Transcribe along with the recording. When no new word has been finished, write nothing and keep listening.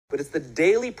But it's the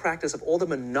daily practice of all the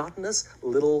monotonous,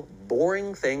 little,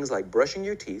 boring things like brushing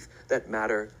your teeth that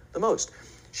matter the most.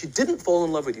 She didn't fall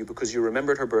in love with you because you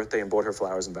remembered her birthday and bought her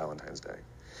flowers on Valentine's Day.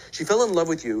 She fell in love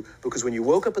with you because when you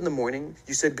woke up in the morning,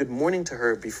 you said good morning to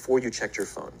her before you checked your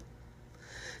phone.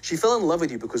 She fell in love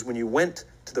with you because when you went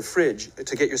to the fridge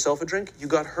to get yourself a drink, you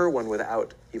got her one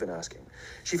without even asking.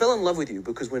 She fell in love with you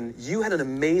because when you had an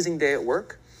amazing day at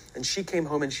work and she came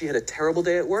home and she had a terrible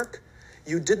day at work,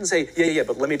 you didn't say, yeah,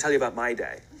 but let me tell you about my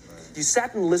day. Right. You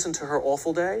sat and listened to her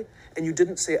awful day, and you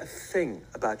didn't say a thing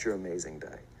about your amazing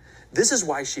day. This is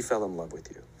why she fell in love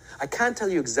with you. I can't tell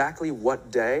you exactly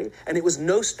what day, and it was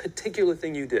no particular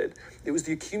thing you did. It was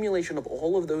the accumulation of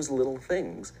all of those little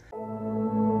things.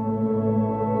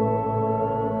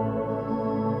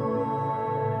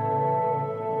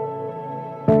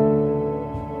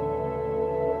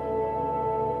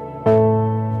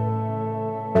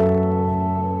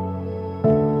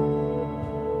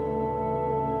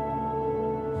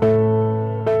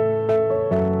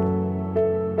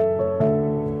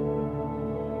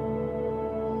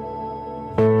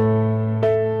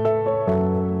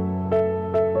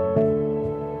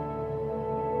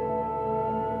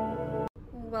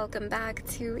 Welcome back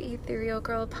to Ethereal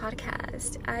Girl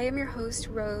Podcast. I am your host,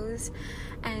 Rose,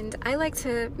 and I like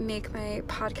to make my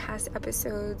podcast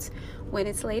episodes when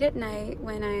it's late at night,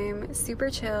 when I'm super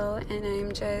chill and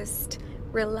I'm just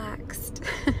relaxed.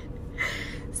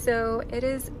 So it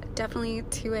is definitely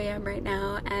 2 a.m. right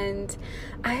now, and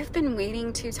I have been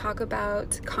waiting to talk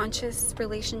about conscious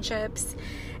relationships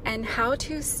and how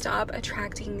to stop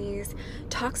attracting these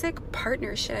toxic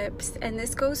partnerships. And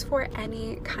this goes for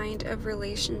any kind of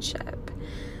relationship,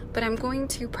 but I'm going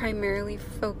to primarily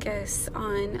focus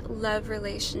on love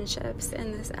relationships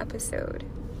in this episode.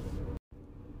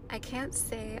 I can't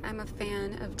say I'm a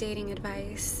fan of dating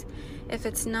advice if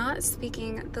it's not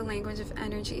speaking the language of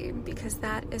energy, because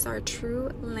that is our true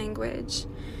language,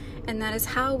 and that is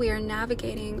how we are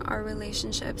navigating our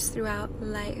relationships throughout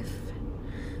life.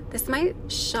 This might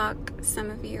shock some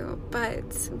of you,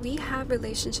 but we have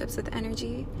relationships with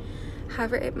energy.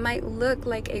 However, it might look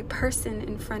like a person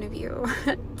in front of you,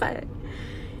 but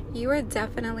you are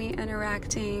definitely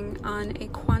interacting on a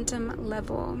quantum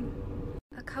level.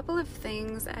 A couple of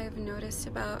things I've noticed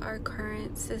about our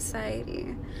current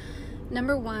society.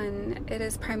 Number one, it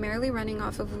is primarily running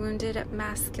off of wounded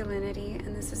masculinity,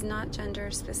 and this is not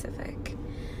gender specific.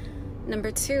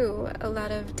 Number two, a lot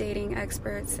of dating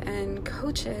experts and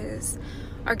coaches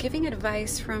are giving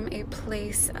advice from a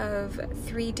place of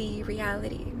 3D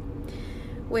reality,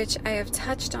 which I have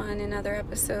touched on in other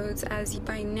episodes, as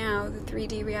by now the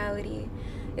 3D reality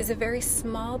is a very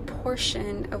small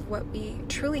portion of what we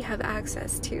truly have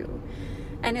access to,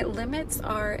 and it limits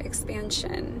our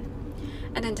expansion,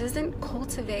 and it doesn't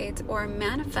cultivate or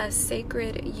manifest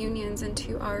sacred unions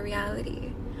into our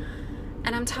reality.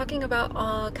 And I'm talking about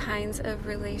all kinds of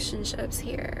relationships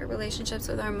here, relationships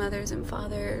with our mothers and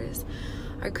fathers,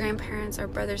 our grandparents, our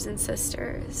brothers and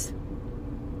sisters.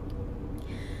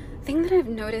 The thing that I've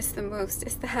noticed the most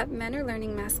is that men are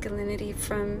learning masculinity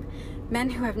from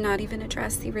men who have not even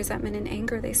addressed the resentment and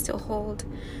anger they still hold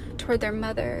toward their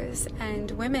mothers,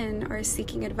 and women are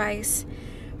seeking advice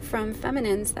from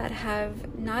feminines that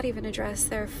have not even addressed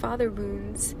their father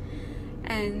wounds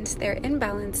and their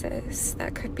imbalances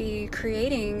that could be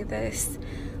creating this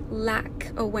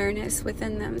lack awareness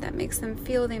within them that makes them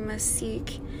feel they must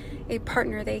seek a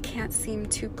partner they can't seem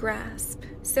to grasp.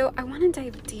 So I want to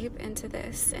dive deep into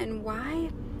this and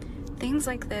why things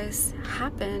like this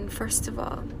happen, first of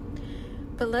all.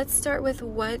 But let's start with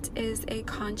what is a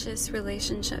conscious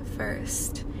relationship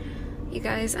first. You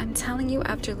guys, I'm telling you,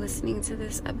 after listening to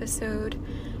this episode,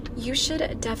 you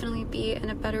should definitely be in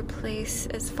a better place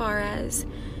as far as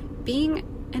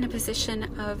being in a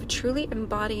position of truly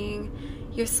embodying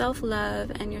your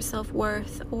self-love and your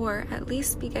self-worth, or at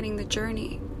least beginning the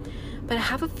journey. But I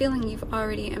have a feeling you've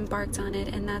already embarked on it,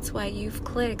 and that's why you've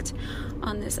clicked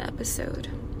on this episode.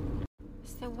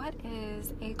 So what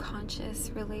is a conscious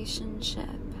relationship?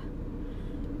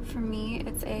 For me,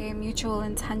 it's a mutual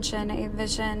intention, a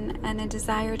vision, and a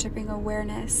desire to bring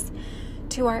awareness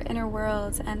to our inner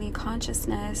world and the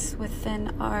consciousness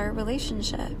within our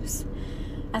relationships.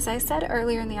 As I said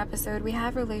earlier in the episode, we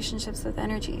have relationships with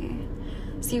energy.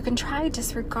 So you can try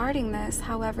disregarding this.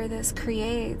 However, this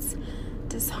creates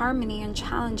disharmony and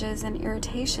challenges and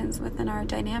irritations within our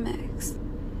dynamics.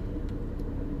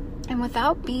 And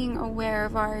without being aware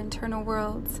of our internal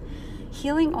worlds,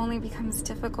 healing only becomes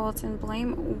difficult and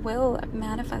blame will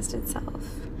manifest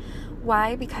itself.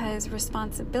 Why? Because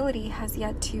responsibility has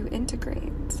yet to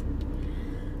integrate.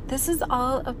 this is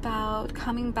all about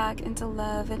coming back into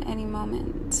love at any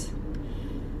moment.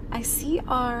 I see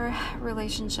our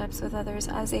relationships with others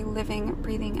as a living,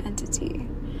 breathing entity.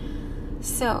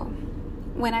 So,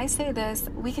 when I say this,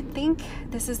 we can think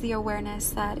this is the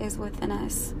awareness that is within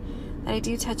us, that I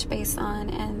do touch base on,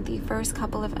 and the first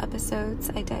couple of episodes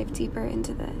I dive deeper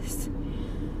into this.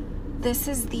 This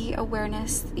is the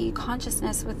awareness, the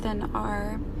consciousness within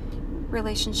our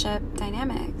relationship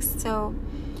dynamics. So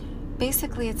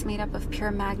basically it's made up of pure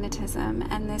magnetism,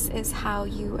 and this is how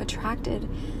you attracted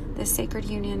this sacred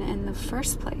union in the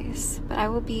first place. But I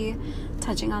will be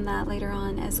touching on that later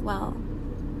on as well.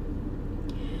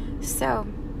 So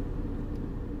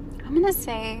I'm going to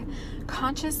say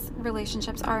conscious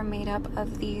relationships are made up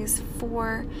of these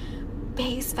 4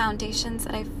 base foundations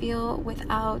that I feel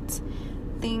without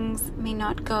things may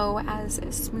not go as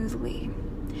smoothly.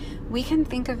 We can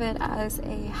think of it as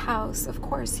a house. Of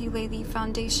course, you lay the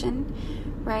foundation,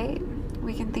 right?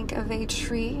 We can think of a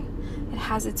tree. It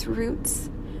has its roots.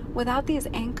 Without these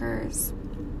anchors,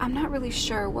 I'm not really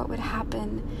sure what would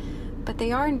happen, but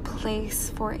they are in place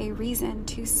for a reason,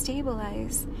 to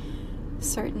stabilize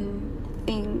certain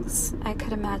things, I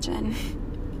could imagine.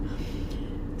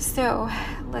 So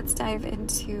let's dive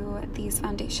into these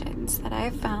foundations that I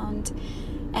have found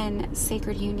in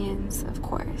sacred unions, of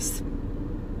course.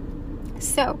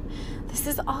 So this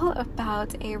is all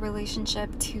about a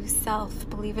relationship to self,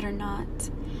 believe it or not.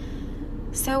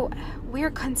 So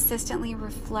we're consistently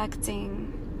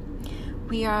reflecting.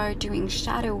 We are doing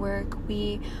shadow work.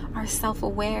 We are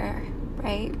self-aware,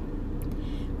 right?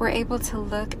 We're able to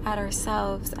look at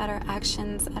ourselves, at our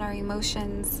actions, at our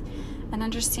emotions, and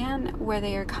understand where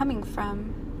they are coming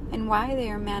from and why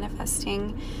they are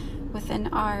manifesting within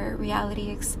our reality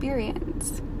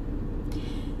experience.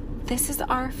 This is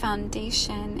our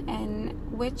foundation in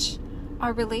which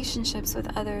our relationships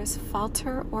with others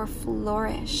falter or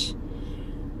flourish.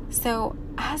 So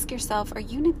ask yourself, are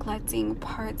you neglecting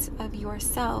parts of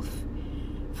yourself?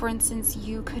 For instance,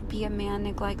 you could be a man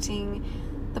neglecting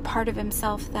the part of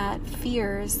himself that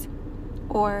fears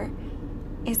or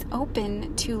is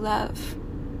open to love.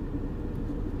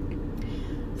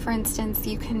 For instance,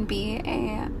 you can be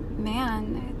a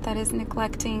man that is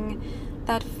neglecting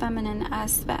that feminine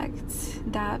aspect,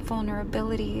 that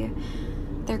vulnerability.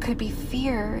 There could be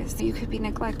fears. You could be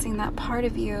neglecting that part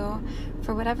of you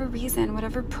for whatever reason,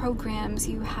 whatever programs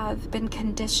you have been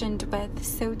conditioned with.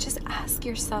 So just ask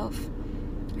yourself,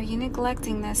 are you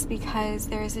neglecting this because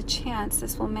there is a chance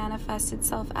this will manifest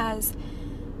itself as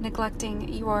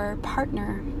neglecting your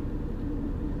partner?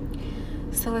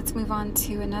 So let's move on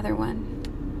to another one.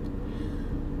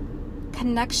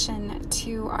 Connection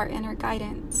to our inner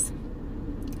guidance.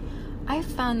 I've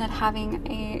found that having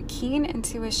a keen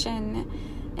intuition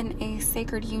in a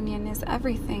sacred union is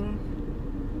everything.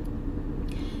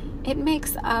 It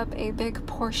makes up a big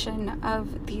portion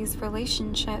of these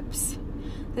relationships.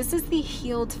 This is the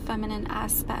healed feminine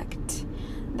aspect,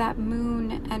 that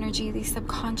moon energy, the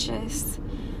subconscious.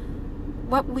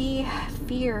 What we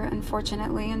fear,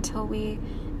 unfortunately, until we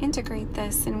integrate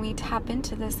this and we tap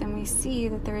into this and we see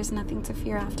that there is nothing to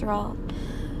fear after all.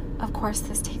 Of course,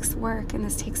 this takes work, and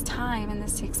this takes time, and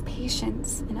this takes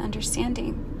patience and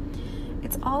understanding.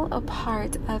 It's all a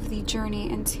part of the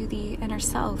journey into the inner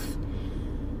self.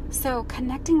 So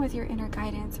connecting with your inner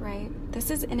guidance, right? This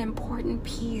is an important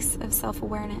piece of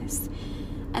self-awareness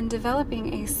and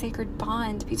developing a sacred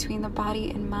bond between the body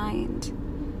and mind.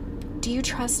 Do you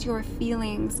trust your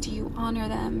feelings? Do you honor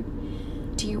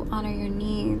them? Do you honor your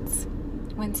needs?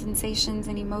 When sensations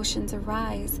and emotions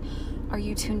arise, are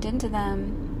you tuned into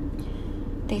them?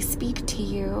 They speak to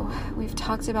you. We've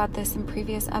talked about this in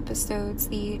previous episodes.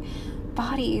 The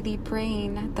body, the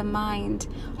brain, the mind,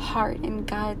 heart, and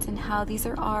gut, and how these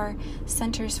are our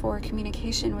centers for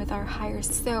communication with our higher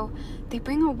self. So they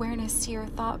bring awareness to your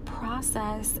thought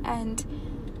process, and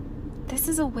this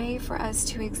is a way for us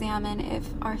to examine if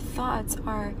our thoughts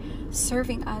are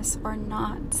serving us or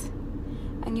not.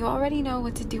 And you already know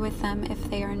what to do with them if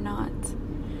they are not.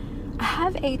 I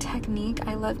have a technique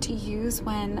I love to use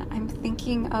when I'm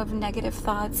thinking of negative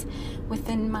thoughts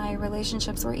within my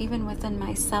relationships or even within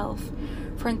myself.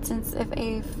 For instance, if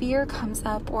a fear comes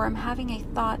up or I'm having a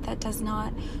thought that does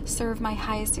not serve my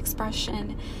highest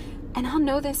expression, and I'll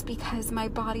know this because my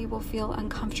body will feel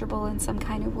uncomfortable in some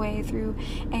kind of way through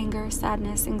anger,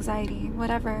 sadness, anxiety,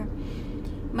 whatever.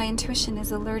 My intuition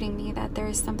is alerting me that there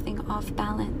is something off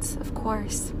balance, of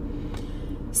course.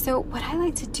 So what I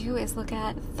like to do is look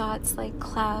at thoughts like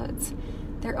clouds.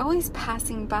 They're always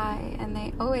passing by and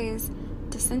they always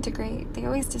disintegrate. They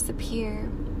always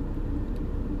disappear.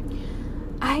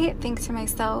 I think to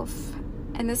myself,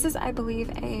 And this is, I believe,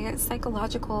 a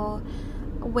psychological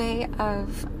way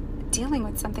of dealing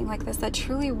with something like this that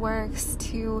truly works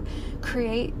to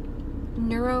create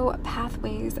neuro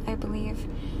pathways, I believe.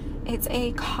 It's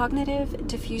a cognitive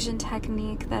diffusion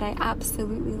technique that I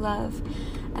absolutely love,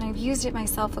 and I've used it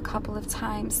myself a couple of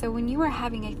times. So when you are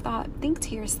having a thought, think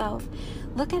to yourself,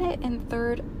 look at it in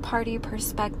third-party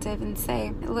perspective and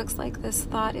say, it looks like this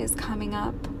thought is coming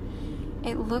up.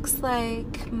 It looks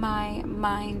like my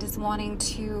mind is wanting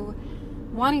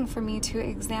for me to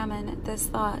examine this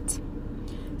thought.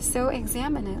 So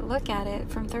examine it, look at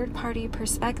it from third-party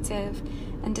perspective,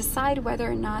 and decide whether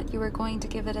or not you are going to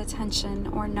give it attention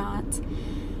or not.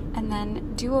 And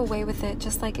then do away with it,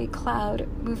 just like a cloud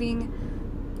moving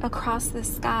across the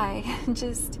sky.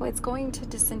 It's going to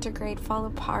disintegrate, fall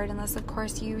apart, unless of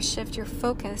course you shift your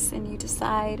focus and you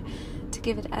decide to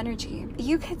give it energy.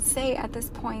 You could say at this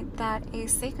point that a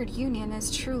sacred union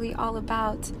is truly all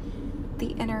about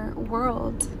the inner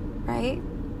world, right?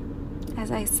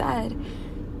 As I said,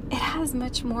 it has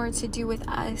much more to do with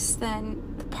us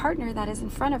than the partner that is in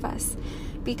front of us,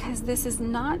 because this is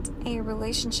not a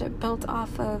relationship built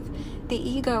off of the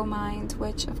ego mind,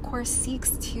 which of course seeks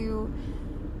the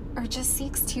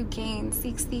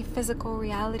physical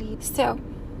reality. So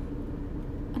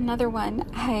another one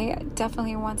I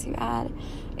definitely want to add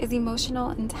is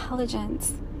emotional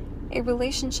intelligence. A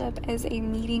relationship is a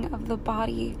meeting of the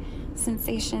body,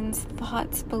 sensations,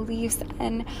 thoughts, beliefs,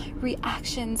 and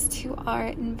reactions to our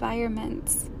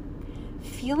environments.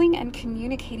 Feeling and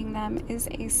communicating them is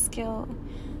a skill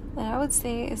that I would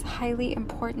say is highly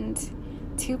important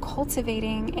to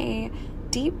cultivating a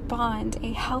deep bond,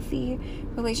 a healthy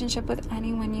relationship with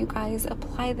anyone. You guys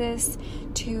apply this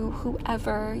to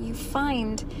whoever you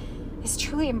find is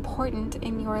truly important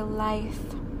in your life,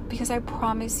 because I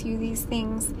promise you these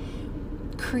things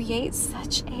create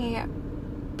such a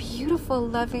beautiful,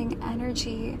 loving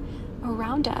energy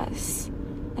around us,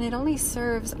 and it only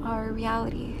serves our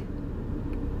reality.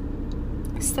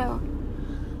 So,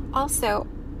 also,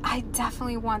 I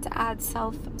definitely want to add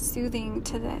self-soothing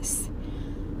to this,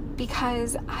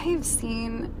 because I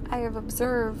have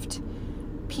observed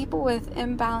people with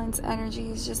imbalanced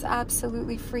energies just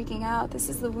absolutely freaking out. This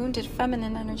is the wounded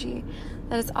feminine energy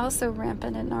that is also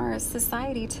rampant in our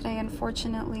society today,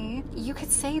 unfortunately. You could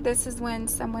say this is when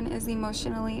someone is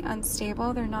emotionally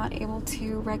unstable. They're not able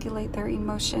to regulate their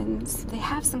emotions. They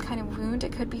have some kind of wound.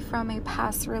 It could be from a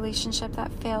past relationship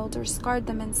that failed or scarred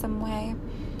them in some way.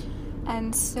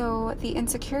 And so the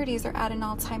insecurities are at an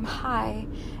all-time high.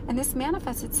 And this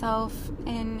manifests itself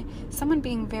in someone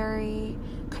being very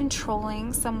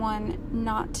controlling, someone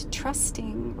not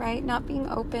trusting, right? Not being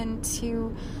open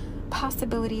to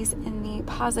possibilities in the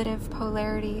positive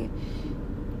polarity.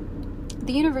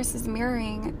 The universe is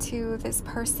mirroring to this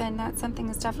person that something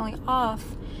is definitely off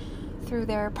through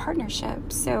their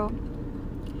partnership. So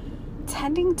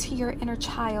tending to your inner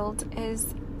child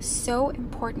is so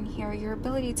important here. Your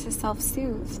ability to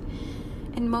self-soothe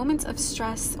in moments of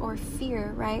stress or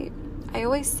fear, right? I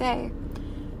always say,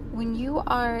 when you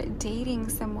are dating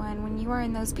someone, when you are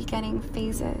in those beginning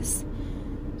phases,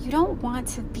 you don't want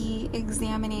to be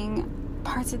examining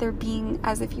parts of their being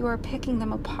as if you are picking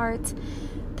them apart.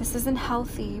 This isn't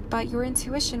healthy, but your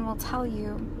intuition will tell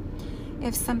you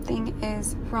if something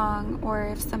is wrong or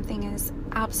if something is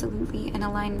absolutely in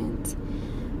alignment,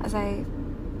 as I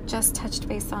just touched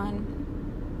base on.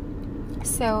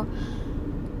 So,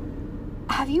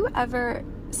 have you ever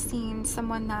seen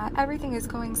someone that everything is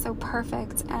going so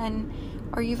perfect,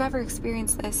 or you've ever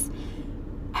experienced this?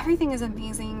 Everything is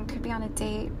amazing, could be on a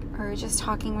date or just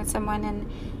talking with someone, and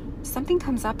something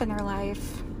comes up in their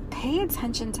life. Pay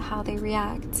attention to how they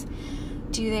react.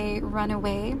 Do they run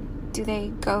away? Do they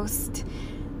ghost?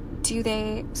 Do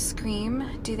they scream?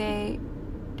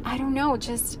 I don't know,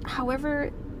 just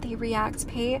however they react.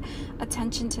 Pay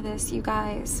attention to this, you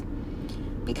guys,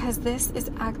 because this is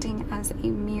acting as a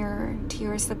mirror to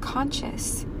your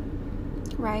subconscious,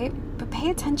 right? But pay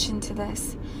attention to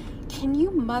this. Can you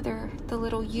mother the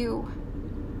little you?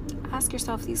 Ask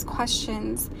yourself these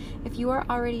questions. If you are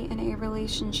already in a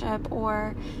relationship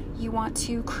or you want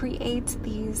to create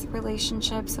these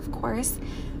relationships, of course,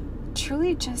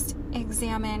 truly just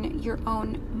examine your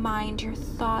own mind, your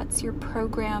thoughts, your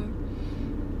program.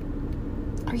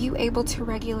 Are you able to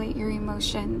regulate your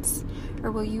emotions,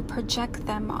 or will you project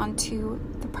them onto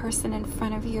the person in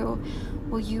front of you?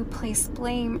 Will you place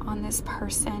blame on this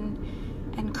person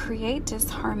and create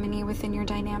disharmony within your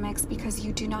dynamics because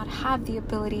you do not have the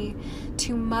ability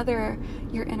to mother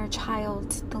your inner child,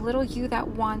 the little you that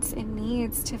wants and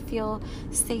needs to feel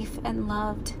safe and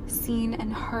loved, seen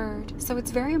and heard. So it's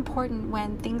very important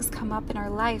when things come up in our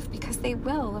life, because they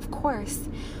will, of course.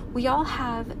 We all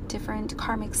have different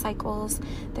karmic cycles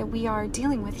that we are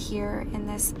dealing with here in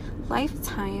this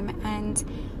lifetime. And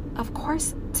of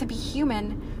course, to be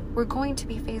human, we're going to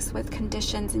be faced with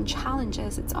conditions and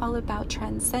challenges. It's all about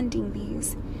transcending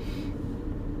these.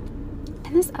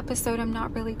 In this episode, I'm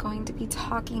not really going to be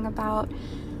talking about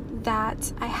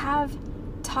that. I have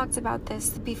talked about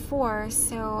this before,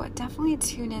 so definitely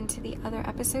tune into the other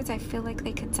episodes. I feel like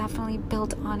they could definitely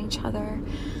build on each other.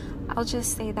 I'll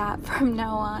just say that from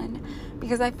now on,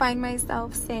 because I find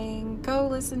myself saying, go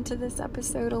listen to this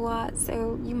episode a lot.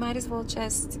 So you might as well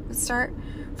just start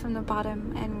from the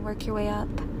bottom and work your way up.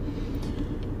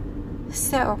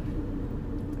 So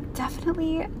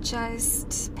definitely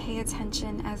just pay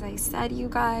attention. As I said, you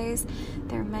guys,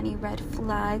 there are many red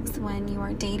flags when you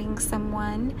are dating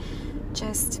someone.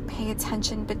 Just pay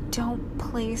attention, but don't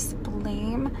place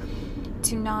blame.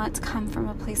 Do not come from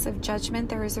a place of judgment.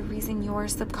 There is a reason your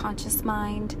subconscious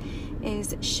mind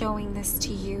is showing this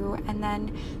to you, and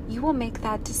then you will make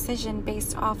that decision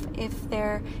based off if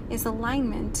there is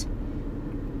alignment,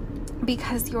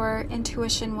 because your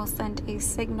intuition will send a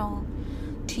signal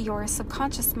to your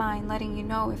subconscious mind letting you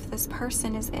know if this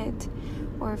person is it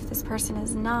or if this person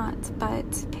is not.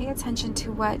 But pay attention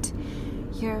to what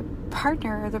your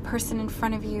partner or the person in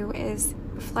front of you is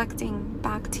reflecting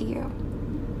back to you.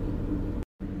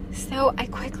 So I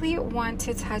quickly want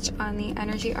to touch on the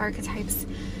energy archetypes,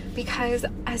 because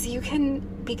as you can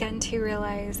begin to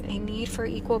realize, a need for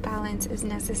equal balance is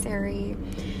necessary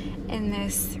in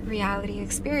this reality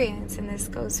experience, and this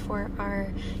goes for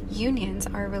our unions,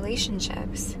 our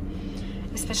relationships,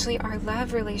 especially our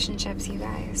love relationships, you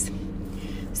guys.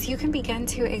 So you can begin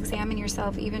to examine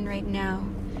yourself even right now.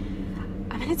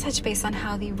 I'm going to touch base on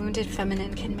how the wounded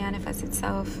feminine can manifest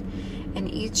itself in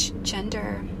each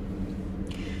gender.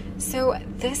 So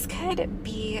this could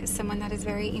be someone that is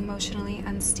very emotionally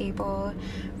unstable,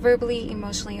 verbally,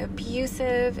 emotionally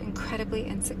abusive, incredibly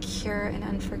insecure and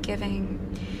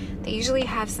unforgiving. They usually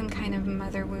have some kind of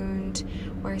mother wound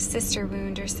or sister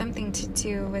wound or something to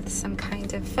do with some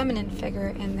kind of feminine figure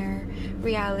in their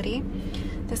reality.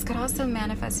 This could also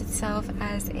manifest itself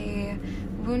as a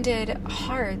wounded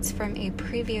heart from a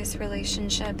previous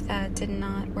relationship that did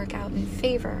not work out in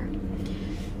favor.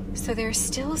 So there's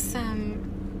still some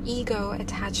ego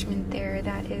attachment there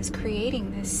that is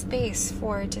creating this space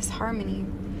for disharmony.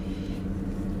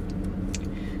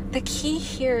 The key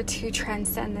here to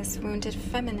transcend this wounded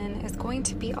feminine is going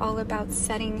to be all about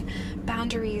setting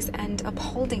boundaries and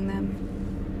upholding them.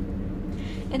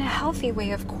 In a healthy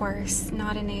way, of course,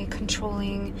 not in a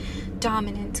controlling,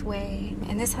 dominant way.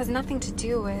 And this has nothing to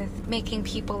do with making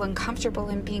people uncomfortable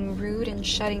and being rude and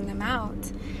shutting them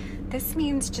out. This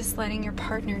means just letting your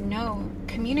partner know,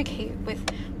 communicate with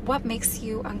what makes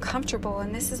you uncomfortable.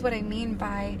 And this is what I mean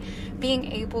by being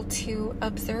able to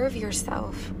observe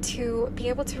yourself, to be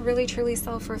able to really truly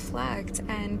self-reflect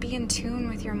and be in tune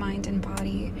with your mind and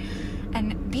body,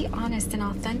 and be honest and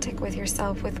authentic with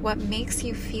yourself with what makes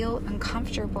you feel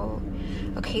uncomfortable.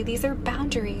 Okay, these are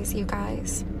boundaries, you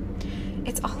guys.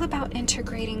 It's all about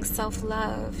integrating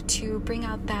self-love to bring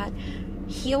out that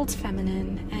healed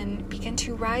feminine and begin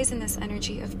to rise in this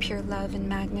energy of pure love and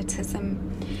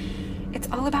magnetism. It's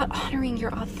all about honoring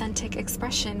your authentic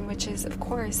expression, which is, of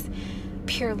course,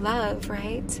 pure love,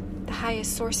 right? The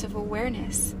highest source of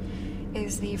awareness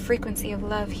is the frequency of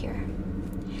love here.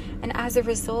 And as a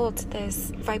result,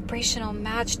 this vibrational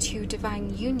match to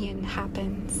divine union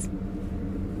happens.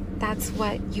 That's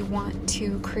what you want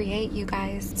to create, you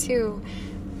guys, too,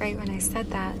 right? When I said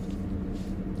that.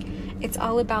 It's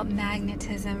all about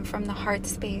magnetism from the heart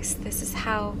space. This is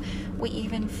how we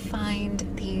even find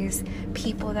these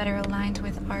people that are aligned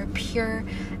with our pure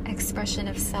expression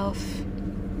of self,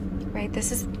 right?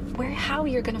 This is how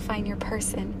you're going to find your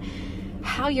person,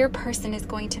 how your person is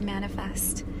going to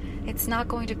manifest. It's not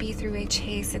going to be through a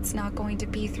chase. It's not going to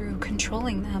be through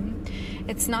controlling them.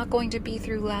 It's not going to be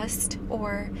through lust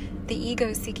or the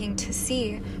ego seeking to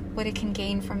see what it can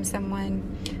gain from someone,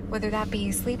 whether that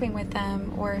be sleeping with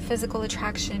them or physical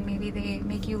attraction. Maybe they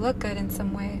make you look good in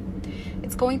some way.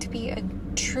 It's going to be a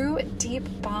true deep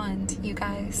bond, you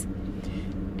guys.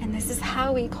 And this is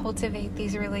how we cultivate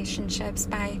these relationships,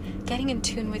 by getting in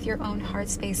tune with your own heart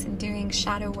space and doing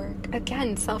shadow work.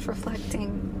 Again,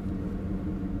 self-reflecting.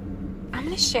 I'm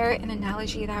going to share an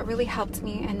analogy that really helped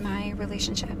me in my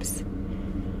relationships.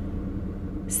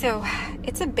 So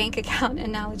it's a bank account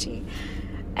analogy.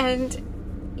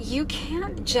 And you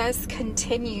can't just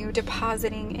continue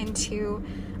depositing into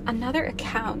another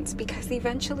account, because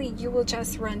eventually you will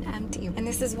just run empty. And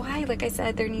this is why, like I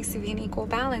said, there needs to be an equal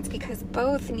balance, because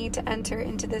both need to enter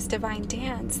into this divine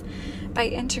dance by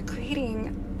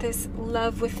integrating this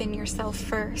love within yourself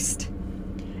first.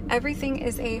 Everything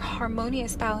is a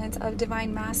harmonious balance of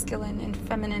divine masculine and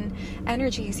feminine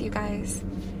energies, you guys.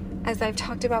 As I've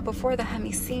talked about before, the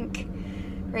hemisync,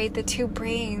 right? The two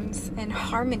brains in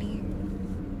harmony.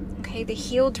 Okay, the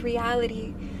healed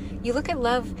reality. You look at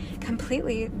love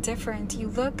completely different. You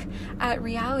look at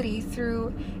reality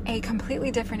through a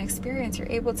completely different experience. You're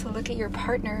able to look at your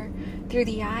partner through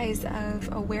the eyes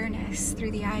of awareness,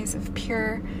 through the eyes of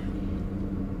pure,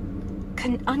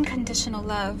 unconditional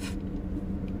love.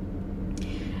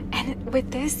 And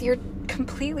with this, you're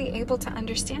completely able to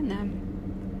understand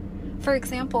them. For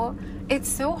example, it's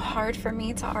so hard for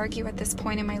me to argue at this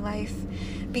point in my life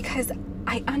because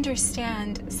I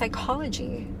understand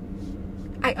psychology.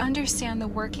 I understand the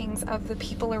workings of the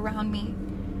people around me,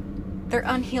 their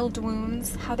unhealed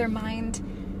wounds, how their mind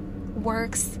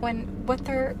works, what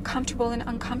they're comfortable and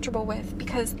uncomfortable with,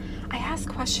 because I ask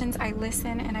questions, I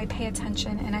listen, and I pay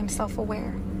attention, and I'm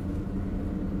self-aware.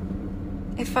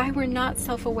 If I were not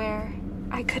self-aware,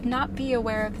 I could not be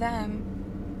aware of them.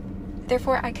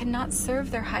 Therefore, I could not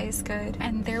serve their highest good,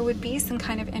 and there would be some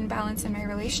kind of imbalance in my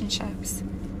relationships.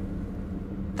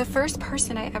 The first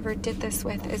person I ever did this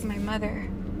with is my mother.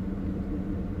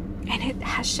 And it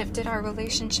has shifted our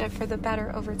relationship for the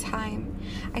better over time.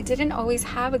 I didn't always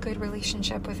have a good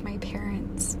relationship with my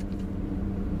parents.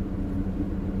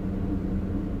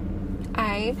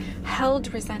 I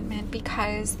held resentment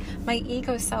because my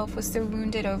ego self was so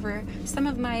wounded over some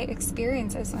of my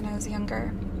experiences when I was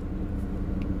younger.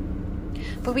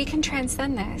 But we can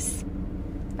transcend this,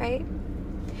 right?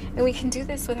 And we can do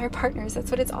this with our partners.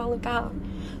 That's what it's all about.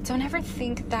 Don't ever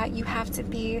think that you have to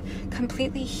be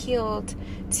completely healed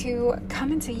to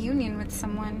come into union with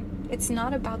someone. It's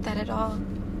not about that at all.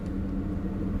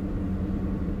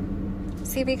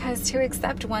 See, because to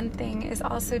accept one thing is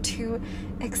also to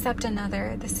accept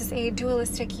another. This is a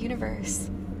dualistic universe.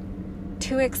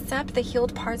 To accept the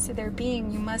healed parts of their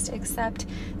being, you must accept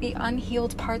the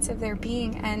unhealed parts of their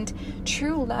being. And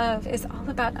true love is all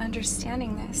about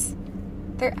understanding this.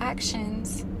 Their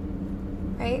actions,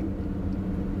 right?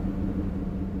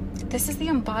 This is the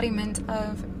embodiment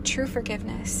of true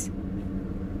forgiveness.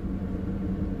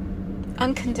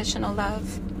 Unconditional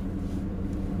love.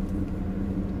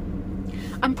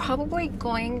 I'm probably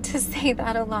going to say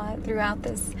that a lot throughout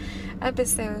this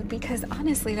episode because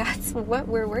honestly, that's what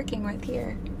we're working with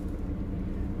here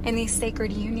in these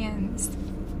sacred unions.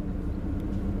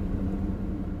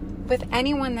 With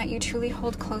anyone that you truly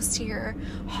hold close to your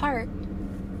heart,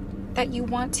 that you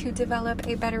want to develop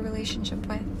a better relationship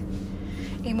with,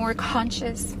 a more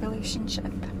conscious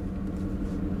relationship.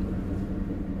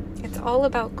 It's all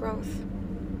about growth.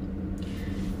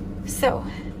 So,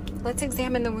 let's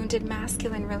examine the wounded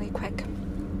masculine really quick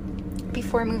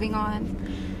before moving on.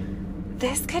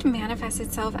 This could manifest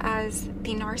itself as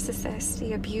the narcissist,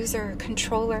 the abuser,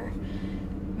 controller,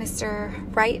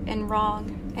 Mr. Right and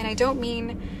Wrong. And I don't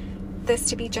mean this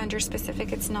to be gender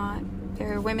specific, it's not.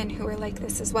 There are women who are like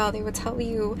this as well. They will tell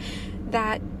you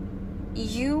that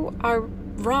you are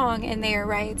wrong and they are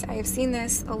right. I have seen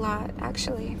this a lot,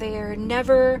 actually. They are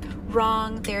never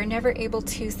wrong. They are never able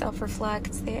to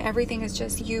self-reflect. Everything is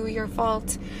just you, your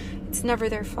fault. It's never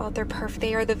their fault. They're perfect.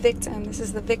 They are the victim. This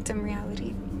is the victim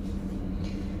reality.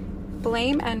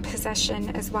 Blame and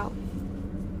possession as well.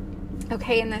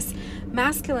 Okay, and this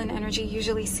masculine energy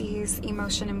usually sees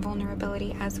emotion and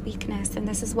vulnerability as weakness, and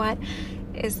this is what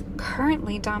is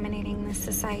currently dominating this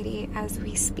society as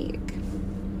we speak.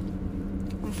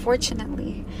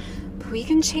 Unfortunately, but we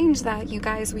can change that, you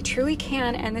guys. We truly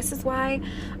can, and this is why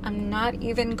I'm not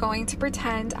even going to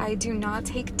pretend. I do not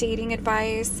take dating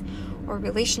advice or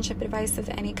relationship advice of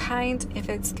any kind if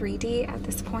it's 3D at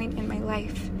this point in my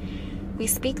life. We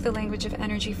speak the language of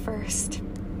energy first,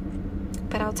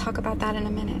 but I'll talk about that in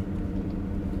a minute.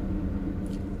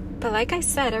 But like I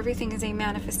said, everything is a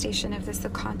manifestation of the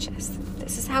subconscious.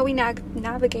 This is how we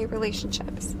navigate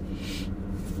relationships.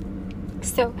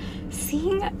 So,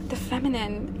 seeing the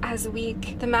feminine as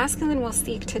weak, the masculine will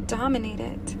seek to dominate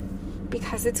it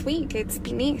because it's weak, it's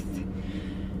beneath,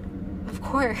 of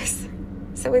course.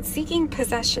 So it's seeking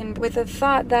possession with the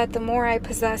thought that the more I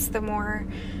possess, the more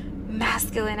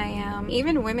masculine I am.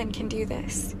 Even women can do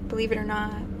this, believe it or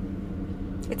not.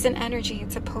 It's an energy,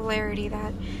 it's a polarity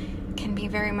that can be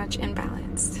very much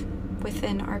imbalanced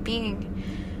within our being.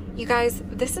 You guys,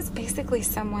 this is basically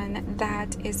someone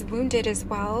that is wounded as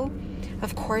well.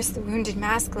 Of course, the wounded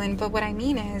masculine, but what I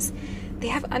mean is they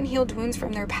have unhealed wounds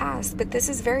from their past, but this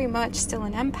is very much still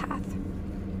an empath.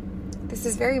 This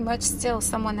is very much still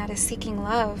someone that is seeking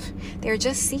love. They're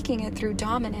just seeking it through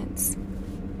dominance.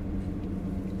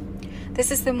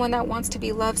 This is someone that wants to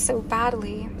be loved so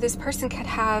badly. This person could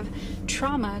have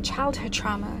trauma, childhood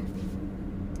trauma,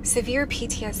 severe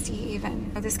PTSD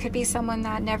even. This could be someone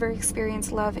that never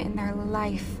experienced love in their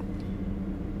life.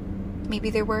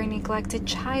 Maybe they were a neglected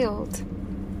child.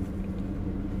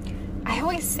 I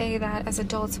always say that as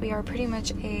adults, we are pretty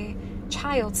much a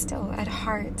child still at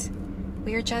heart.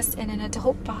 We are just in an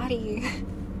adult body.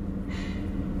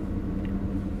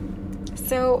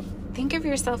 So think of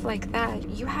yourself like that.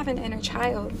 You have an inner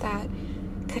child that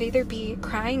could either be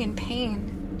crying in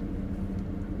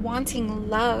pain, wanting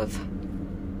love,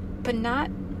 but not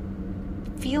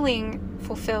feeling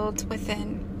fulfilled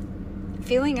within,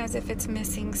 feeling as if it's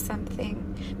missing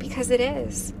something, because it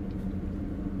is.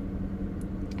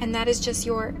 And that is just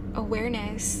your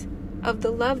awareness of the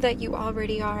love that you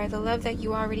already are, the love that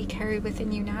you already carry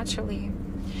within you naturally.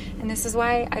 And this is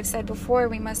why I've said before,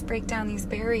 we must break down these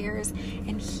barriers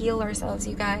and heal ourselves,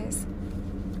 you guys.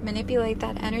 Manipulate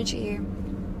that energy.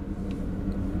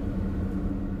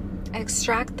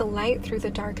 Extract the light through the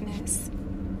darkness.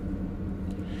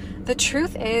 The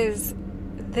truth is,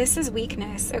 this is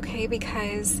weakness, okay?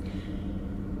 Because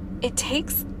it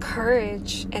takes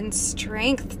courage and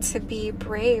strength to be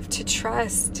brave, to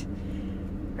trust,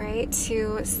 right?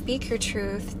 To speak your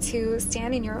truth, to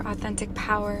stand in your authentic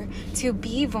power, to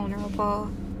be vulnerable.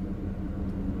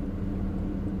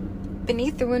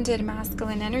 Beneath the wounded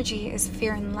masculine energy is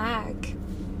fear and lack.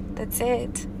 That's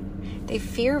it. They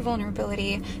fear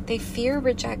vulnerability. They fear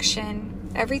rejection.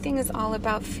 Everything is all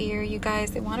about fear, you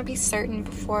guys. They want to be certain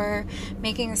before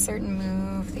making a certain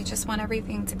move. They just want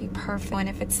everything to be perfect. And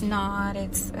if it's not,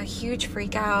 it's a huge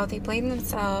freak out. They blame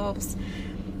themselves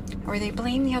or they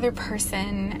blame the other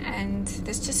person, and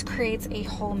this just creates a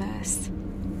whole mess.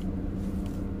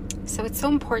 So it's so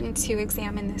important to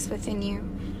examine this within you.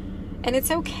 And it's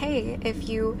okay if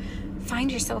you find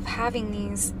yourself having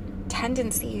these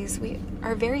tendencies. We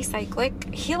are very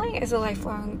cyclic. Healing is a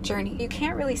lifelong journey. You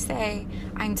can't really say,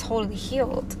 I'm totally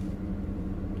healed.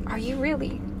 Are you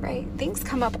really, right? Things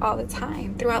come up all the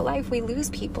time. Throughout life, we lose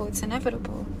people. It's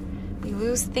inevitable. We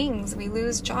lose things. We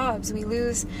lose jobs. We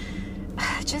lose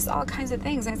just all kinds of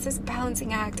things. And it's this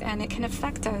balancing act, and it can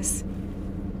affect us.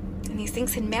 And these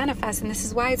things can manifest. And this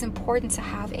is why it's important to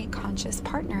have a conscious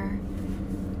partner.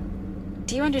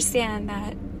 Do you understand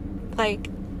that,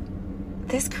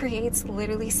 this creates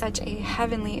literally such a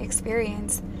heavenly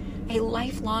experience, a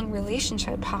lifelong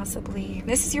relationship possibly.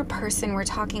 This is your person we're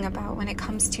talking about when it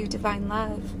comes to divine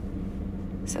love.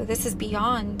 So this is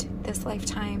beyond this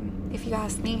lifetime, if you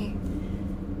ask me.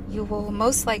 You will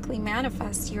most likely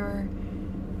manifest your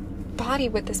body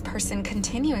with this person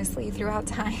continuously throughout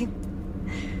time.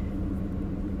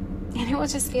 And it will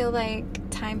just feel like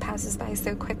time passes by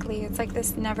so quickly. It's like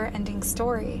this never-ending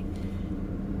story.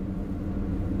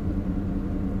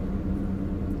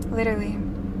 Literally.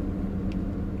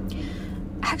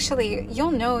 Actually,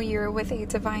 you'll know you're with a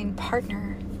divine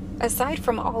partner, aside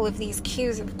from all of these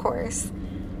cues, of course,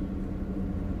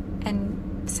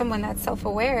 and someone that's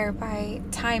self-aware by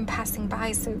time passing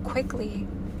by so quickly.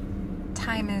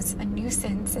 Time is a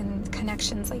nuisance in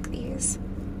connections like these.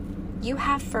 You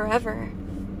have forever.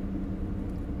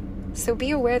 So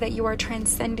be aware that you are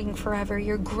transcending forever.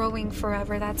 You're growing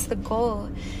forever. That's the goal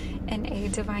in a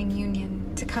divine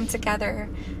union, to come together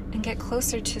and get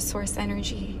closer to source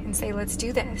energy and say, let's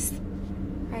do this,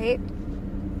 right?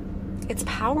 It's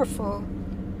powerful.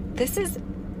 This is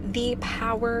the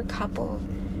power couple.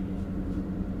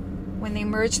 When they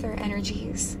merge their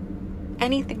energies,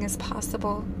 anything is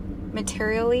possible,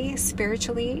 materially,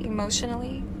 spiritually,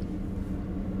 emotionally.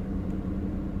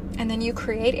 And then you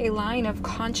create a line of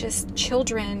conscious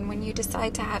children when you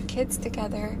decide to have kids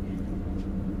together.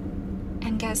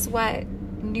 And guess what?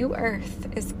 New Earth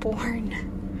is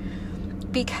born.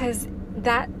 Because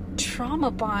that trauma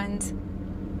bond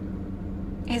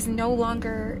is no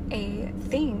longer a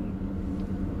thing.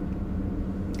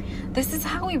 This is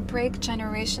how we break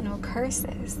generational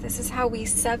curses. This is how we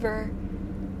sever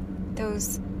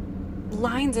those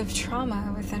lines of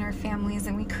trauma within our families,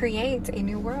 and we create a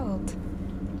new world.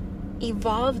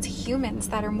 Evolved humans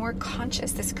that are more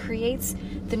conscious. This creates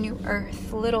the new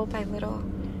Earth little by little.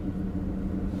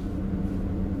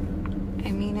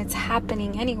 I mean, it's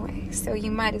happening anyway, so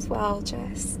you might as well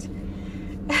just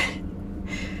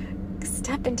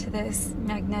step into this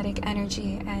magnetic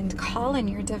energy and call in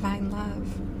your divine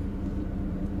love.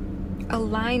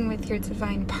 align with your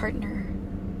divine partner.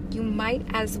 You might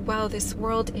as well. This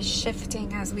world is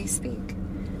shifting as we speak.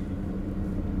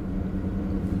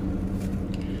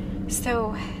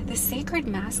 So, the sacred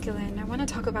masculine, I want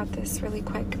to talk about this really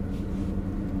quick.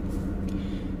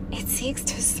 It seeks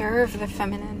to serve the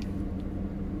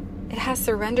feminine. It has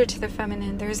surrendered to the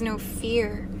feminine. There's no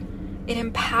fear. It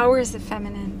empowers the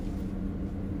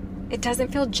feminine. It doesn't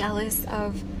feel jealous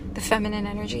of the feminine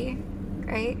energy,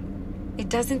 right? It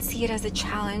doesn't see it as a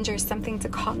challenge or something to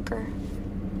conquer.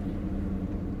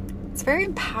 It's very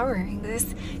empowering.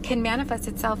 This can manifest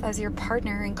itself as your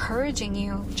partner encouraging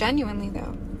you, genuinely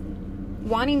though,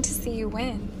 wanting to see you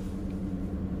win,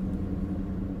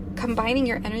 combining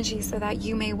your energy so that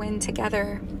you may win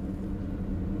together.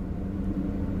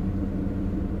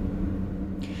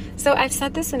 So I've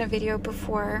said this in a video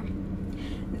before,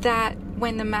 that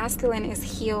when the masculine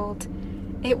is healed,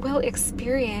 it will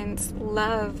experience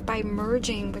love by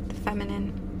merging with the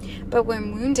feminine. But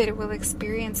when wounded, it will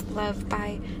experience love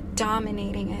by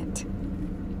dominating it.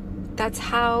 That's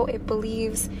how it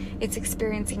believes it's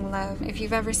experiencing love. If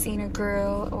you've ever seen a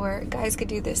girl, or guys could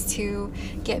do this too,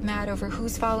 get mad over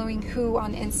who's following who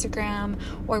on Instagram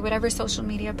or whatever social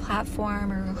media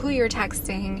platform, or who you're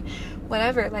texting,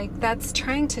 whatever, like that's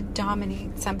trying to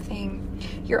dominate something.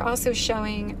 You're also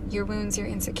showing your wounds, your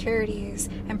insecurities,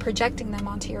 and projecting them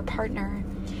onto your partner,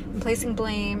 and placing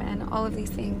blame and all of these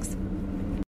things.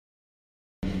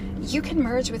 You can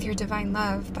merge with your divine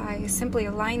love by simply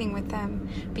aligning with them,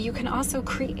 but you can also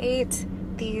create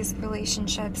these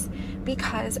relationships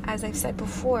because, as I've said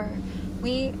before,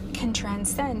 we can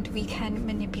transcend, we can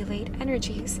manipulate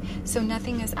energies. So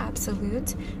nothing is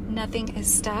absolute, nothing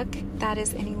is stuck. That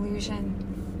is an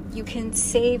illusion. You can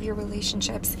save your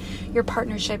relationships, your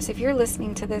partnerships. If you're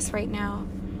listening to this right now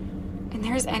and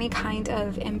there's any kind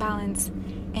of imbalance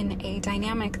in a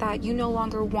dynamic that you no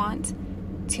longer want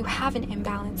to have an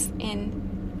imbalance in,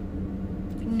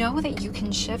 know that you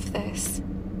can shift this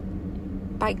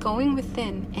by going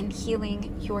within and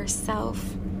healing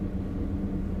yourself.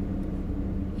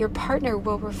 Your partner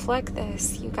will reflect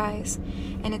this, you guys,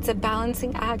 and it's a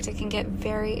balancing act. It can get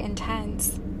very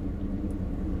intense.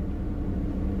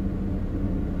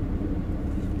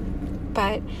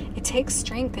 But it takes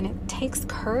strength and it takes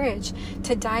courage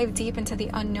to dive deep into the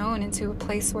unknown, into a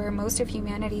place where most of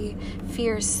humanity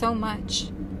fears so much.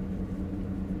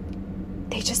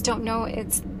 They just don't know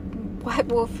it's what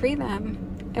will free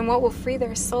them and what will free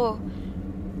their soul.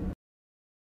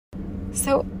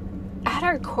 So at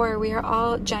our core, we are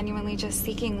all genuinely just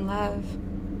seeking love,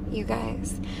 you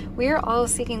guys. We are all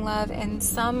seeking love in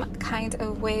some kind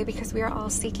of way because we are all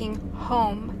seeking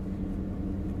home.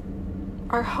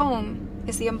 Our home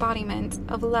is the embodiment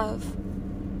of love.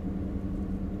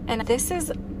 And this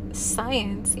is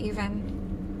science even.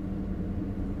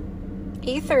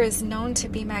 Ether is known to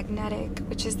be magnetic,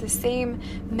 which is the same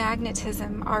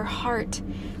magnetism our heart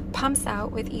pumps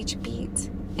out with each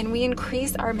beat. And we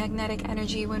increase our magnetic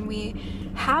energy when we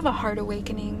have a heart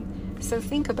awakening. So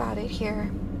think about it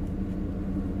here.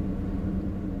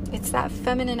 It's that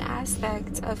feminine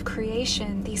aspect of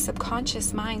creation, the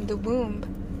subconscious mind, the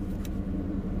womb.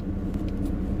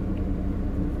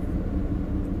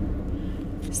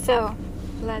 So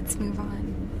let's move on.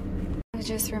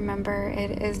 Just remember,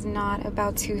 it is not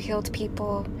about two healed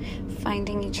people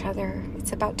finding each other.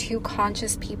 It's about two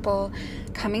conscious people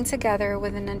coming together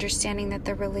with an understanding that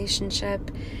the relationship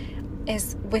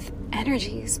is with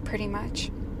energies, pretty much.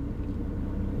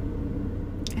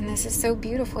 And this is so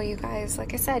beautiful, you guys.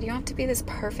 Like I said, you don't have to be this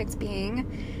perfect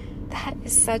being. That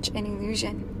is such an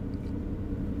illusion.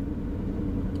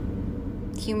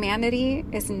 Humanity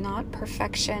is not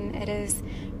perfection. It is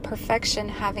perfection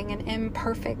having an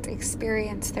imperfect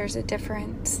experience. There's a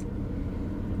difference.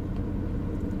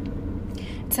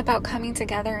 It's about coming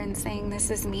together and saying,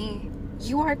 this is me.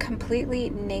 You are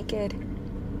completely naked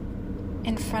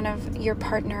in front of your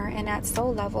partner and at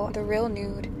soul level, the real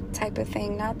nude type of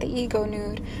thing, not the ego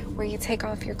nude where you take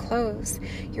off your clothes.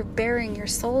 You're bearing your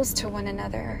souls to one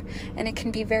another, and it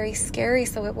can be very scary,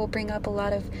 so it will bring up a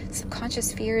lot of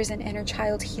subconscious fears and inner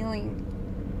child healing.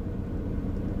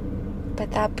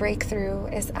 But that breakthrough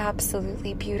is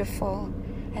absolutely beautiful,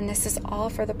 and this is all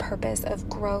for the purpose of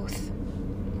growth.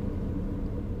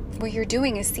 What you're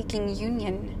doing is seeking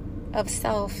union of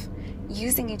self,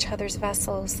 using each other's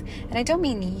vessels. And I don't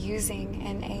mean using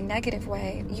in a negative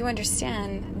way. You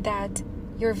understand that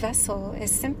your vessel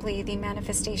is simply the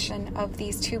manifestation of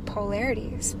these two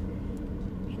polarities,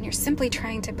 and you're simply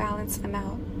trying to balance them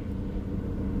out.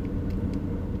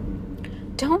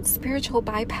 Don't spiritual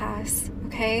bypass,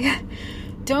 okay?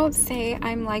 Don't say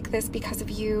I'm like this because of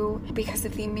you, because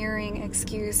of the mirroring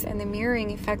excuse and the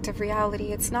mirroring effect of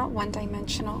reality. It's not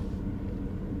one-dimensional.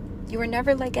 You were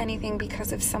never like anything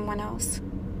because of someone else.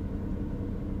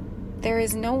 There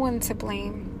is no one to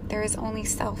blame. There is only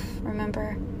self,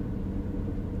 remember.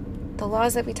 The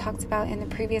laws that we talked about in the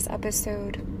previous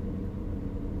episode,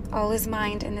 all is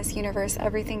mind in this universe,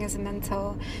 everything is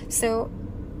mental. So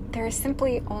there is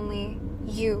simply only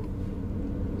you.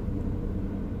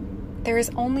 There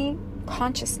is only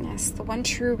consciousness. The one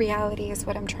true reality is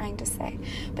what I'm trying to say.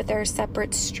 But there are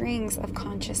separate strings of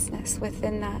consciousness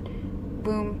within that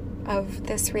womb of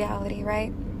this reality,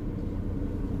 right?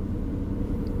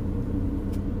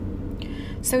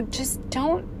 So just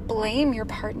don't blame your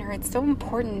partner. It's so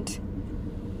important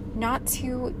not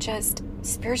to just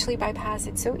spiritually bypass.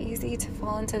 It's so easy to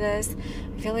fall into this.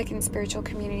 I feel like in spiritual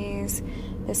communities,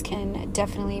 this can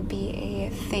definitely be a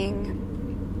thing.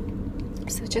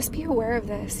 So just be aware of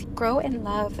this. Grow in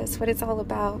love. That's what it's all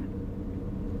about.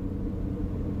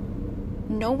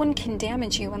 No one can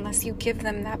damage you unless you give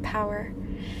them that power.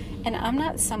 And I'm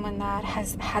not someone that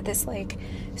has had this like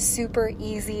super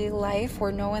easy life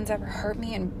where no one's ever hurt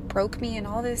me and broke me and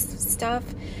all this stuff.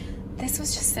 This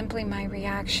was just simply my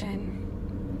reaction.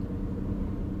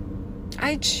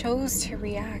 I chose to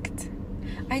react.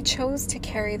 I chose to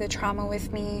carry the trauma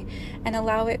with me and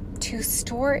allow it to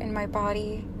store in my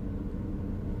body,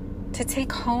 to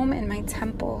take home in my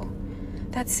temple.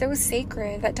 That's so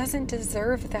sacred. That doesn't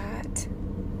deserve that.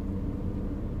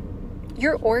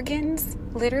 Your organs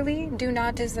literally do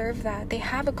not deserve that. They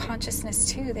have a consciousness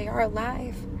too. They are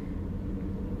alive.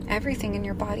 Everything in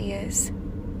your body is.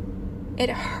 It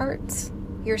hurts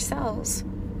your cells.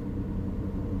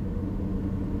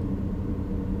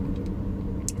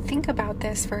 Think about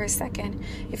this for a second.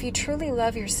 If you truly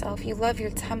love yourself, you love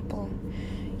your temple,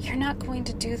 you're not going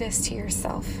to do this to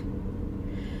yourself.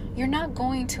 You're not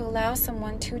going to allow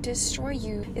someone to destroy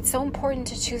you. It's so important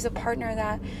to choose a partner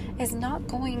that is not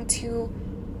going to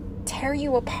tear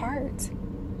you apart.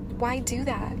 Why do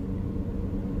that?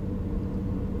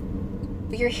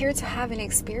 You're here to have an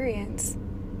experience,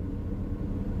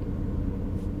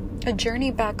 a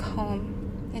journey back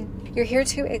home, and you're here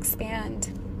to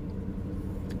expand.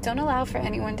 Don't allow for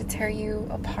anyone to tear you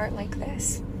apart like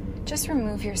this. Just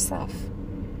remove yourself.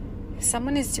 If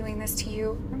someone is doing this to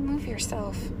you, remove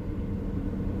yourself.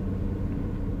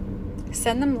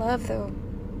 Send them love though,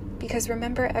 because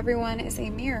remember, everyone is a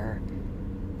mirror.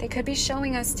 They could be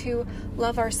showing us to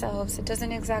love ourselves. It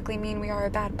doesn't exactly mean we are a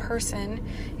bad person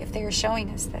if they are showing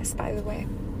us this, by the way.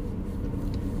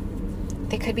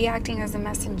 They could be acting as a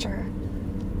messenger.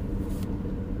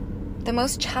 The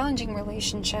most challenging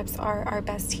relationships are our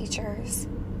best teachers.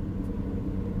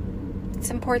 It's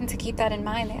important to keep that in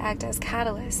mind. They act as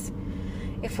catalysts.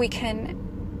 If we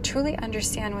can truly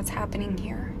understand what's happening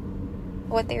here,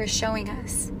 what they are showing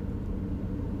us.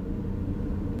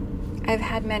 I've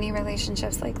had many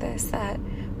relationships like this that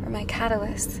were my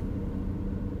catalysts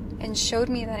and showed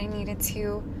me that I needed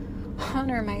to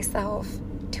honor myself,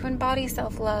 to embody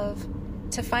self-love,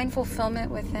 to find fulfillment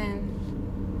within.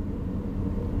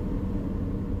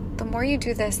 The more you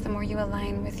do this, the more you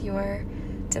align with your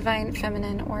divine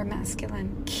feminine or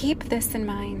masculine. Keep this in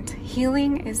mind.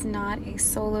 Healing is not a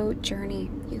solo journey,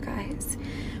 you guys.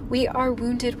 We are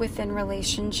wounded within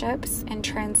relationships and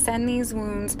transcend these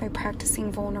wounds by practicing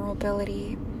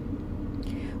vulnerability.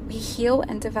 We heal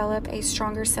and develop a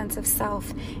stronger sense of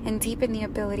self and deepen the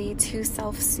ability to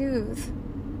self-soothe.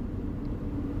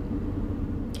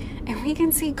 And we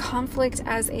can see conflict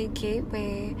as a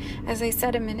gateway. As I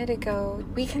said a minute ago,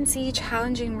 we can see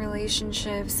challenging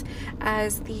relationships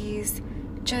as these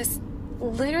just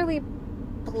literally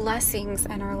blessings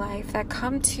in our life that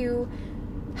come to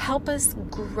help us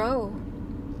grow.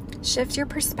 Shift your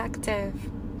perspective.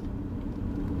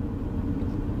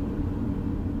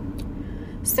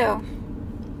 So,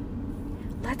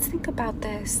 let's think about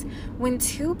this. When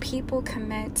two people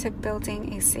commit to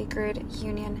building a sacred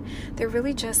union, they're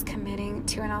really just committing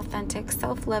to an authentic,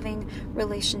 self-loving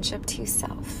relationship to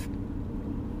self.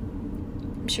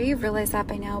 I'm sure you've realized that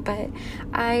by now, but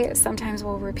I sometimes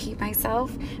will repeat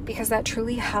myself because that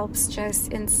truly helps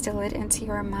just instill it into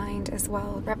your mind as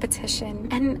well. Repetition.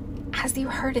 And as you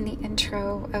heard in the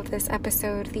intro of this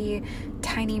episode, the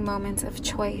tiny moments of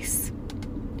choice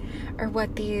are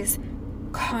what these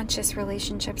conscious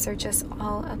relationships are just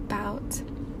all about.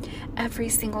 Every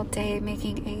single day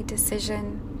making a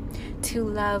decision to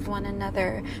love one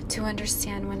another, to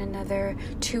understand one another,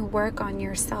 to work on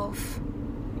yourself.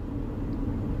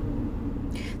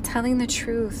 Telling the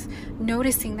truth,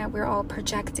 noticing that we're all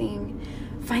projecting,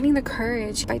 finding the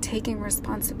courage by taking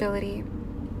responsibility.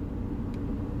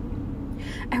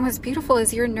 And what's beautiful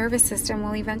is your nervous system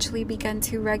will eventually begin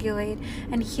to regulate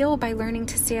and heal by learning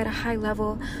to stay at a high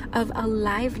level of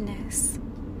aliveness.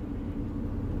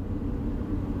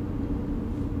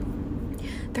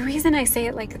 The reason I say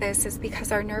it like this is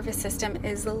because our nervous system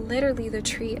is literally the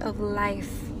tree of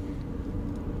life.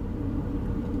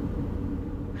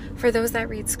 For those that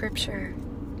read scripture,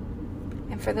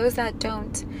 and for those that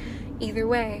don't, either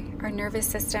way, our nervous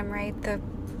system, right?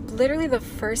 Literally the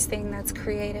first thing that's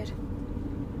created.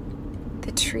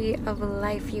 The tree of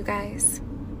life, you guys.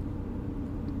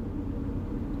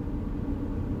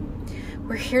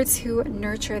 We're here to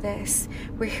nurture this.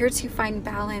 We're here to find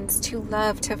balance, to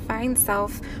love, to find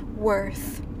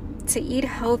self-worth, to eat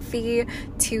healthy,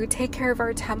 to take care of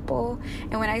our temple.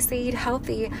 And when I say eat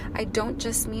healthy, I don't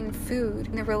just mean food.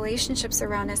 And the relationships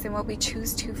around us and what we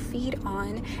choose to feed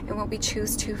on and what we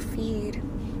choose to feed.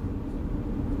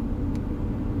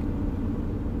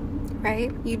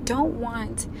 Right? You don't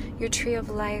want your tree of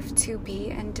life to be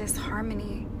in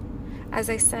disharmony. As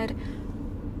I said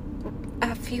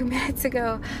a few minutes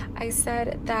ago, I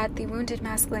said that the wounded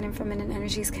masculine and feminine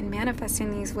energies can manifest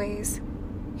in these ways.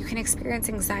 You can experience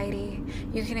anxiety.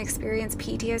 You can experience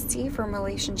PTSD from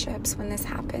relationships when this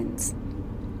happens.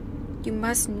 You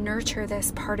must nurture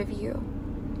this part of you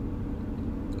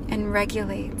and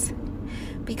regulate.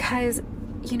 Because,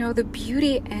 the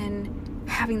beauty in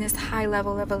having this high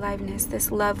level of aliveness,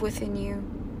 this love within you,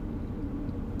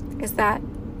 is that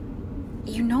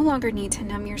you no longer need to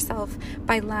numb yourself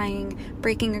by lying,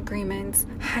 breaking agreements,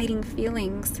 hiding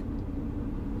feelings.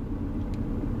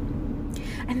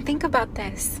 And think about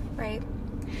this, right?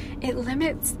 It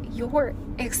limits your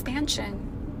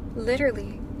expansion,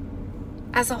 literally,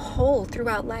 as a whole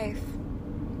throughout life.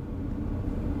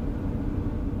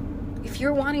 If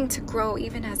you're wanting to grow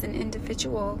even as an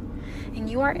individual, and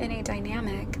you are in a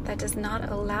dynamic that does not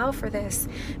allow for this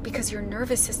because your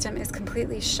nervous system is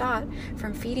completely shot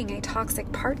from feeding a toxic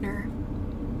partner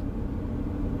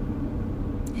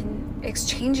and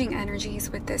exchanging energies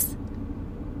with this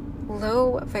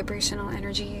low vibrational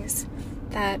energies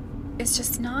that is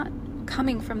just not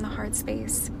coming from the heart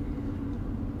space,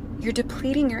 you're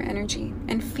depleting your energy,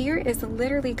 and fear is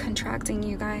literally contracting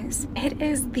you guys. It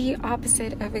is the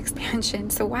opposite of expansion.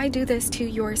 So why do this to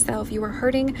yourself? You are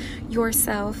hurting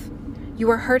yourself. You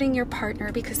are hurting your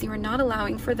partner because you are not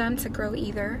allowing for them to grow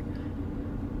either.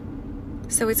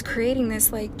 So it's creating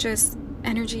this just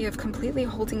energy of completely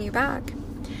holding you back.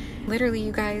 Literally,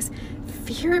 you guys,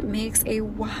 fear makes a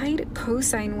wide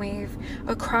cosine wave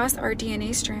across our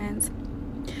DNA strands,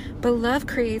 but love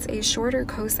creates a shorter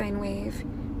cosine wave,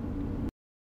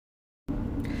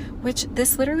 which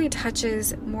this literally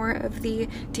touches more of the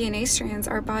DNA strands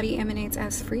our body emanates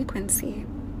as frequency.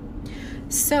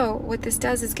 So what this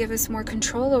does is give us more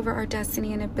control over our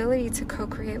destiny and ability to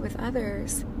co-create with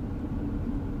others.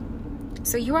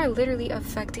 So you are literally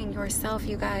affecting yourself,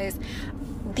 you guys.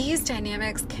 These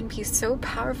dynamics can be so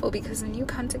powerful because when you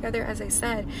come together, as I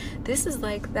said, this is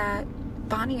like that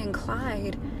Bonnie and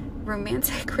Clyde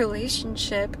romantic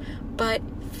relationship, but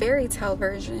fairy tale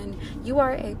version. You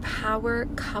are a power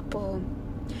couple.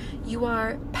 You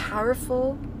are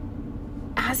powerful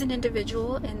as an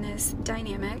individual in this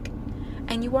dynamic,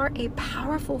 and you are a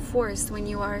powerful force when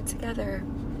you are together.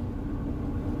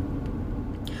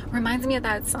 Reminds me of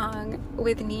that song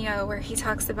with Neo where he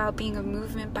talks about being a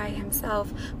movement by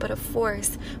himself, but a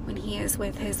force when he is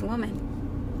with his woman.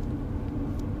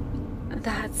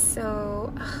 That's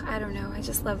so, I don't know, I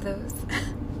just love those.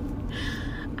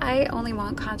 I only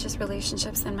want conscious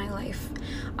relationships in my life,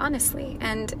 honestly.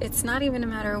 And it's not even a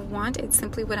matter of want, it's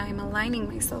simply what I'm aligning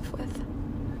myself with.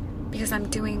 Because I'm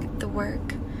doing the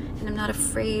work, and I'm not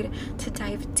afraid to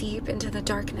dive deep into the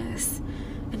darkness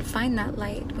and find that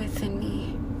light within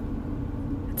me.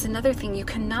 It's another thing, you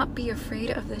cannot be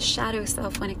afraid of the shadow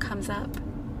self when it comes up.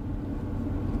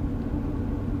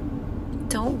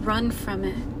 Don't run from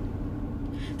it.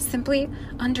 Simply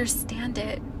understand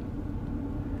it.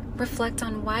 Reflect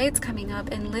on why it's coming up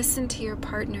and listen to your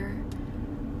partner.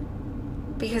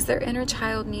 Because their inner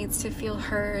child needs to feel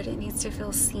heard, it needs to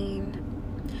feel seen,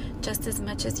 just as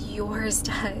much as yours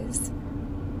does.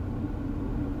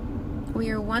 We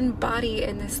are one body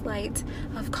in this light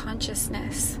of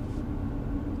consciousness.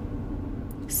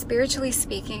 Spiritually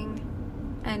speaking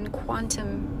and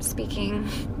quantum speaking,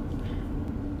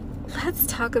 let's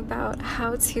talk about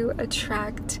how to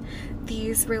attract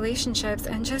these relationships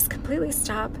and just completely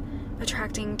stop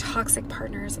attracting toxic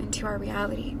partners into our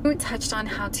reality. We touched on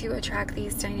how to attract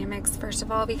these dynamics, first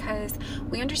of all, because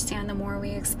we understand the more we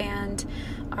expand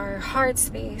our heart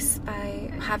space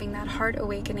by having that heart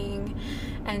awakening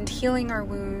and healing our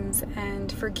wounds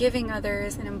and forgiving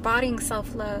others and embodying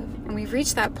self-love. And we've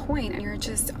reached that point, and you're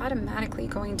just automatically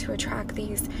going to attract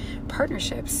these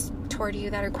partnerships toward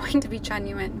you that are going to be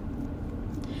genuine.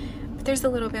 But there's a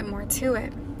little bit more to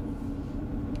it.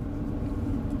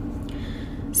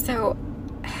 So,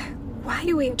 why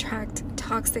do we attract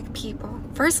toxic people?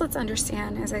 First, let's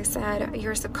understand, as I said,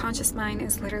 your subconscious mind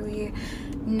is literally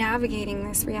navigating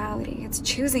this reality. It's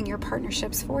choosing your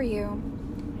partnerships for you.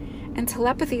 And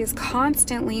telepathy is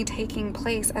constantly taking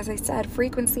place. As I said,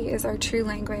 frequency is our true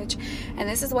language. And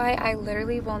this is why I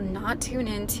literally will not tune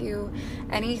into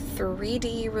any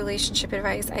 3D relationship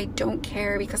advice. I don't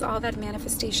care, because all that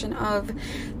manifestation of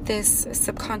this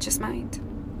subconscious mind.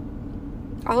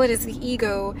 All it is the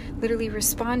ego literally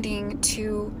responding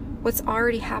to what's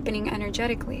already happening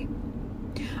energetically.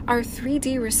 Our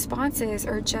 3D responses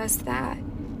are just that.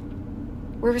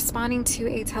 We're responding to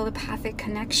a telepathic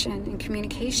connection and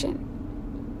communication.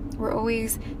 We're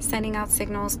always sending out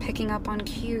signals, picking up on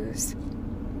cues.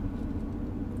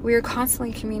 We are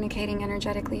constantly communicating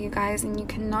energetically, you guys, and you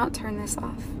cannot turn this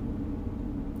off.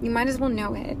 You might as well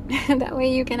know it. That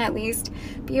way you can at least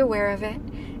be aware of it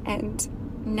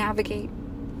and navigate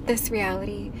this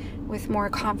reality with more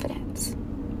confidence.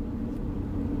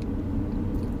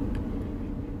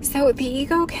 So the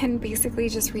ego can basically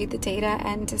just read the data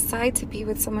and decide to be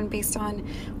with someone based on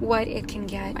what it can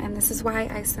get. And this is why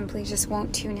I simply just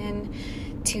won't tune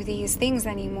in to these things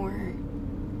anymore.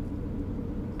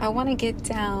 I want to get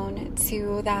down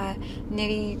to that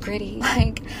nitty gritty.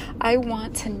 Like, I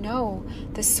want to know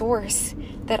the source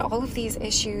that all of these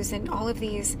issues and all of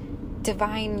these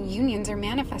divine unions are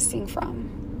manifesting from.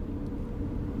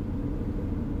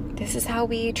 This is how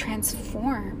we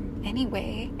transform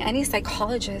anyway. Any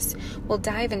psychologist will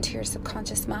dive into your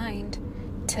subconscious mind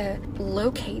to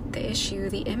locate the issue,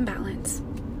 the imbalance,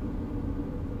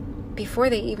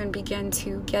 before they even begin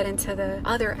to get into the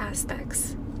other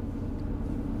aspects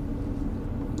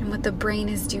and what the brain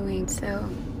is doing. So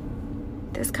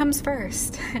this comes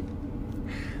first.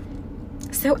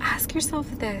 So ask yourself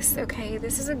this, okay?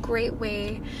 This is a great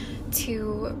way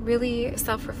to really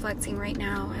self-reflecting right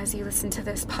now as you listen to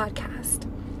this podcast.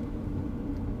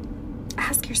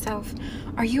 Ask yourself,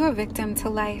 are you a victim to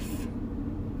life?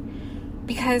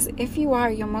 Because if you are,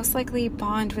 you'll most likely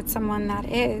bond with someone that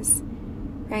is,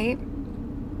 right?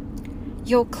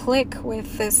 You'll click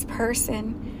with this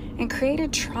person and create a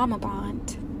trauma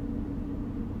bond.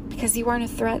 Because you aren't a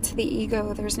threat to the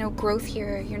ego. There's no growth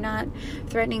here. You're not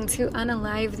threatening to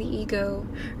unalive the ego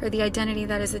or the identity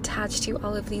that is attached to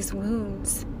all of these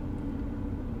wounds.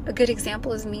 A good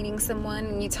example is meeting someone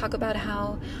and you talk about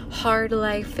how hard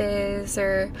life is,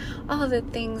 or all of the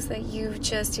things that you've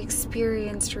just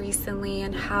experienced recently,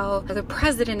 and how the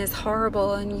president is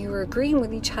horrible, and you're agreeing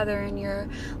with each other, and you're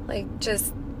like,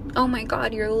 just, oh my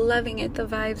God, you're loving it. The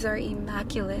vibes are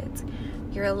immaculate.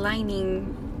 You're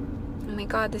aligning. Oh my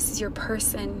God, this is your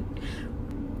person.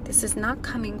 This is not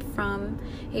coming from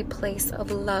a place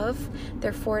of love.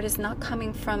 Therefore, it is not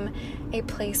coming from a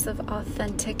place of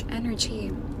authentic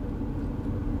energy.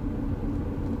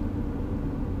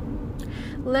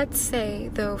 Let's say,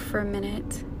 though, for a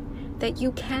minute, that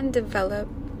you can develop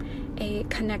a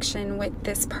connection with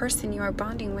this person you are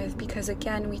bonding with, because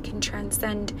again, we can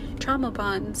transcend trauma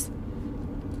bonds.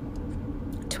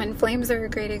 Twin flames are a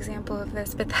great example of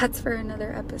this, but that's for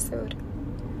another episode.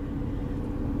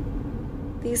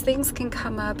 These things can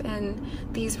come up in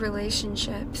these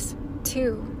relationships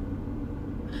too.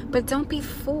 But don't be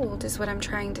fooled, is what I'm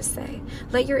trying to say.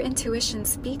 Let your intuition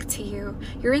speak to you.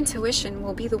 Your intuition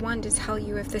will be the one to tell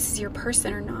you if this is your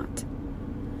person or not.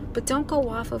 But don't go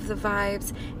off of the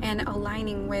vibes and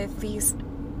aligning with these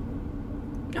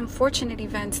unfortunate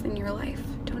events in your life.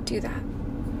 Don't do that.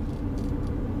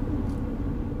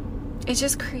 It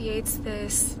just creates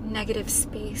this negative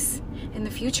space in the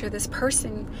future. This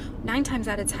person, 9 times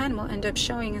out of 10, will end up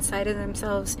showing a side of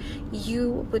themselves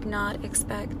you would not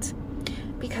expect,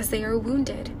 because they are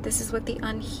wounded. This is what the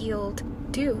unhealed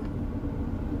do.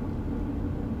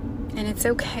 And it's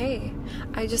okay.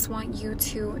 I just want you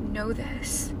to know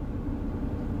this.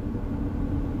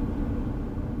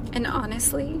 And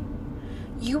honestly,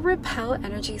 you repel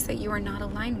energies that you are not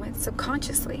aligned with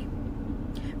subconsciously.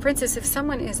 For instance, if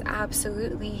someone is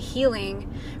absolutely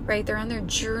healing, right, they're on their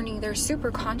journey, they're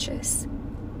super conscious.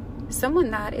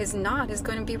 Someone that is not is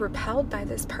going to be repelled by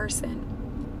this person.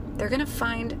 they're going to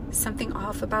find something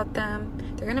off about them.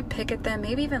 They're going to pick at them,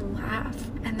 maybe even laugh.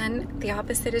 And then the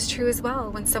opposite is true as well.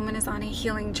 When someone is on a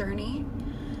healing journey,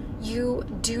 you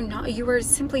are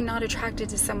simply not attracted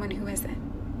to someone who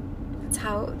isn't. That's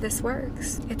how this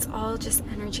works. It's all just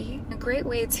energy. A great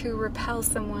way to repel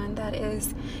someone that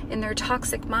is in their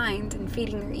toxic mind and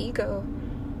feeding their ego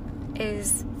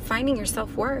is finding your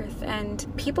self-worth.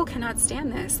 And people cannot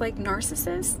stand this. Like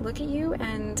narcissists look at you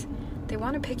and they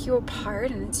want to pick you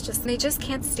apart, and they just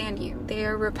can't stand you. They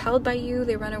are repelled by you.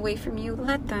 They run away from you.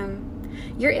 Let them.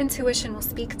 Your intuition will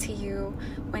speak to you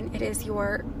when it is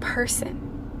your person.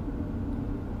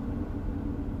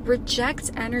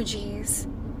 Reject energies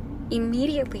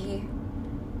immediately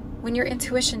when your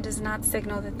intuition does not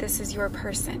signal that this is your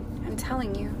person. I'm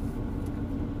telling you.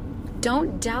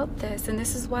 Don't doubt this. And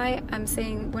this is why I'm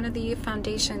saying one of the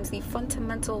foundations, the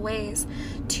fundamental ways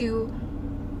to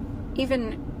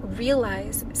even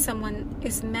realize someone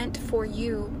is meant for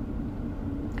you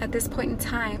at this point in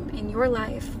time in your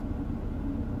life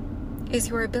is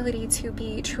your ability to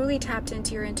be truly tapped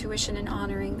into your intuition and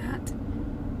honoring that.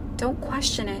 Don't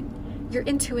question it. Your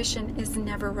intuition is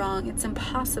never wrong. It's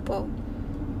impossible.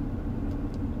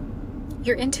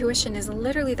 Your intuition is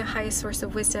literally the highest source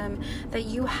of wisdom that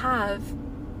you have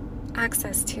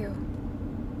access to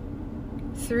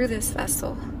through this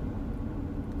vessel.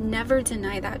 Never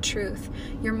deny that truth.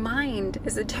 Your mind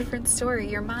is a different story.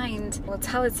 Your mind will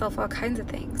tell itself all kinds of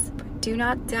things. But do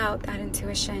not doubt that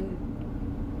intuition.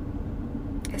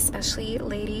 Especially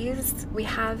ladies, we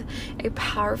have a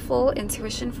powerful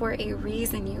intuition for a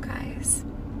reason, you guys.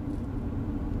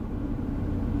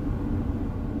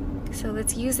 So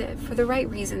let's use it for the right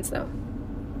reasons, though.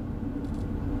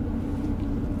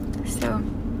 So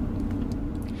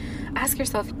ask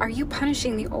yourself, are you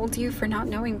punishing the old you for not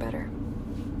knowing better?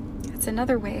 That's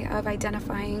another way of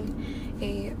identifying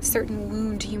a certain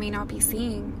wound you may not be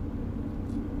seeing.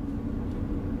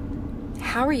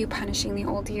 How are you punishing the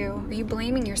old you? Are you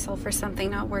blaming yourself for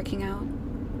something not working out?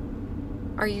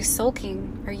 Are you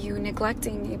sulking? Are you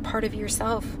neglecting a part of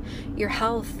yourself, your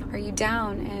health? Are you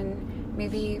down and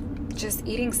maybe just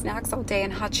eating snacks all day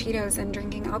and hot Cheetos and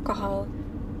drinking alcohol,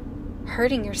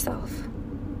 hurting yourself,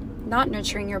 not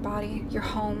nurturing your body, your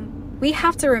home? We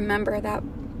have to remember that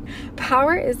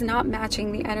power is not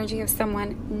matching the energy of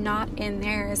someone not in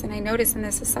theirs. And I notice in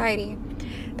this society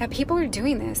that people are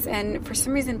doing this and for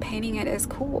some reason painting it as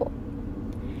cool.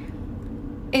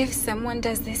 If someone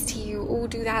does this to you, oh,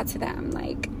 do that to them.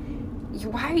 Like,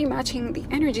 why are you matching the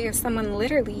energy of someone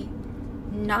literally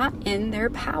not in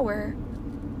their power?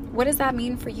 What does that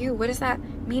mean for you? What does that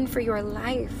mean for your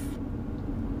life?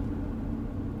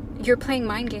 You're playing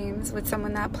mind games with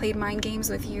someone that played mind games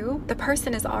with you. The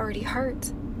person is already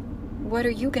hurt. What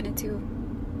are you going to do?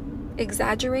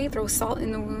 Exaggerate? Throw salt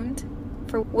in the wound?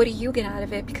 For what do you get out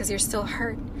of it? Because you're still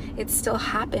hurt. It still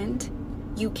happened.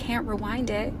 You can't rewind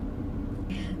it.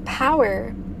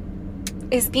 Power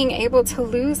is being able to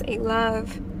lose a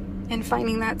love and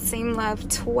finding that same love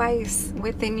twice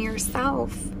within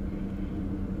yourself.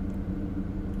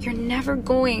 You're never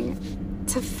going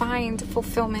to find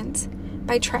fulfillment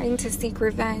by trying to seek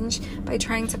revenge, by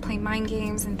trying to play mind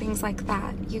games and things like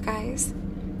that, you guys.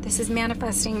 This is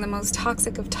manifesting the most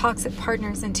toxic of toxic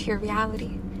partners into your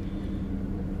reality.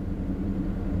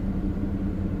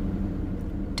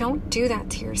 Don't do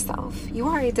that to yourself. You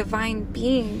are a divine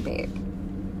being, babe.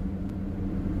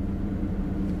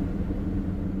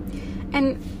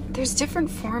 And there's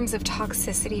different forms of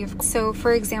toxicity. So,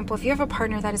 for example, if you have a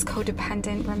partner that is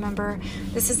codependent, remember,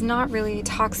 this is not really a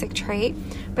toxic trait,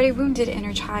 but a wounded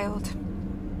inner child.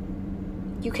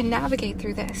 You can navigate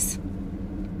through this.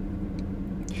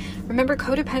 Remember,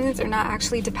 codependents are not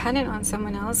actually dependent on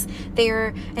someone else. They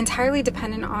are entirely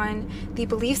dependent on the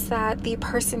beliefs that the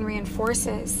person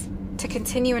reinforces to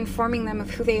continue informing them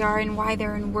of who they are and why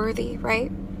they're unworthy, right?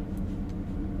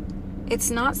 It's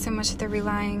not so much that they're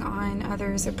relying on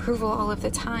others' approval all of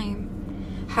the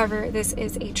time. However, this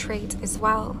is a trait as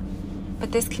well.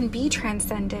 But this can be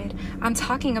transcended. I'm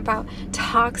talking about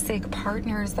toxic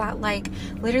partners that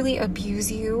literally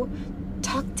abuse you,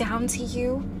 talk down to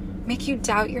you, make you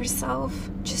doubt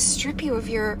yourself, just strip you of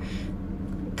your,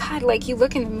 God, you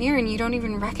look in the mirror and you don't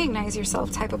even recognize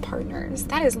yourself type of partners.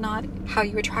 That is not how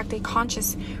you attract a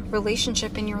conscious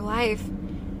relationship in your life.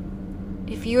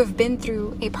 If you have been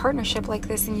through a partnership like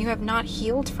this and you have not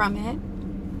healed from it,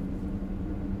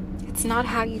 it's not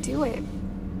how you do it.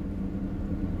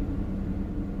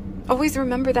 Always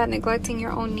remember that neglecting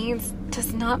your own needs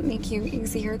does not make you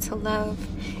easier to love.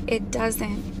 It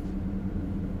doesn't.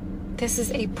 This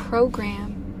is a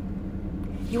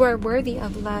program. You are worthy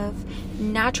of love,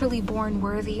 naturally born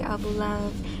worthy of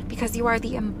love, because you are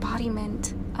the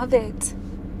embodiment of it.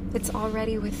 It's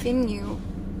already within you.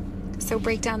 So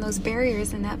break down those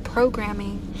barriers and that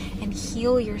programming and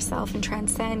heal yourself and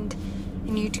transcend.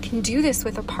 And you can do this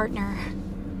with a partner.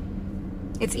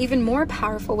 It's even more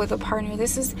powerful with a partner.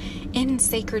 This is in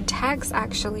sacred text,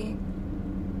 actually.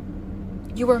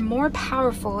 You are more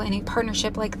powerful in a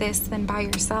partnership like this than by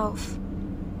yourself.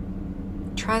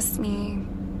 Trust me.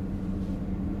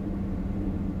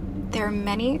 There are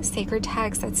many sacred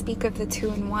texts that speak of the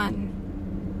 2 in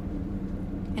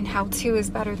 1 and how 2 is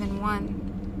better than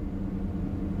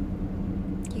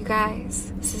 1. You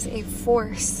guys, this is a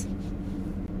force.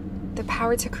 The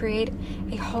power to create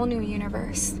a whole new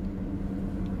universe.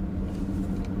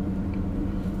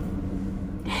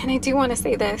 And I do want to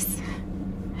say this.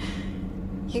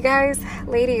 You guys,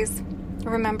 ladies,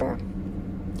 remember,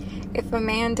 if a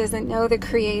man doesn't know the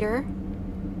Creator,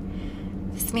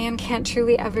 this man can't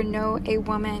truly ever know a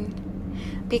woman,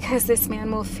 because this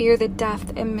man will fear the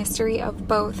depth and mystery of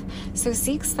both. So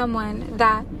seek someone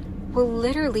that will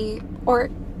literally,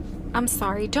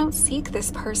 don't seek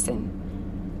this person.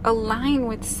 Align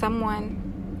with someone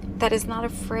that is not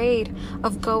afraid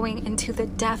of going into the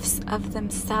depths of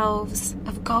themselves,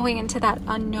 of going into that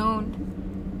unknown.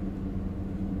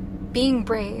 Being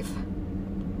brave.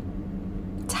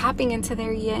 Tapping into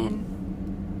their yin.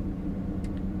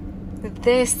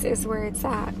 This is where it's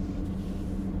at.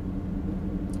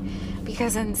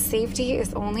 Because unsafety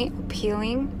is only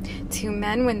appealing to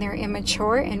men when they're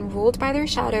immature and ruled by their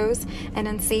shadows, and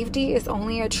unsafety is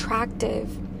only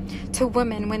attractive to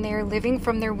women when they are living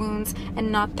from their wounds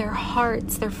and not their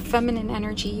hearts, their feminine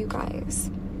energy, you guys.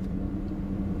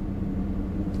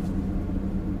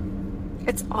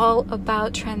 It's all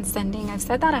about transcending. I've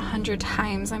said that 100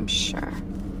 times, I'm sure.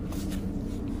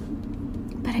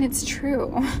 But it's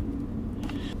true.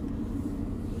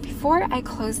 Before I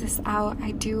close this out,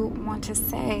 I do want to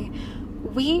say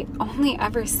we only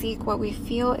ever seek what we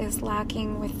feel is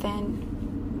lacking within.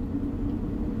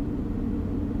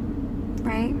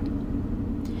 Right?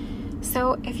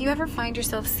 So if you ever find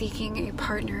yourself seeking a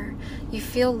partner, you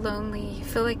feel lonely, you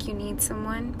feel like you need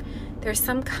someone, there's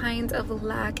some kind of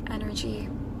lack energy.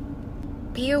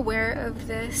 Be aware of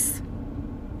this,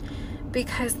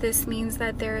 because this means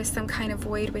that there is some kind of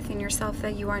void within yourself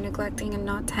that you are neglecting and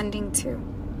not tending to.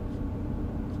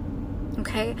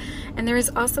 Okay? And there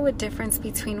is also a difference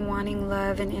between wanting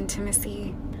love and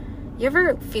intimacy. You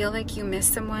ever feel like you miss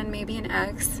someone, maybe an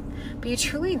ex, but you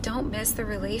truly don't miss the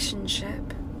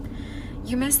relationship?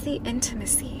 You miss the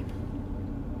intimacy.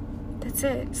 That's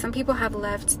it. Some people have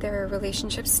left their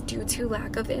relationships due to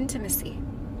lack of intimacy.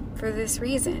 For this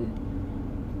reason,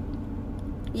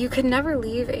 you could never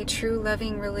leave a true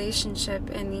loving relationship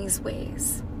in these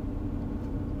ways.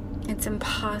 It's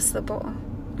impossible.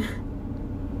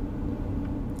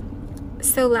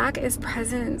 So lack is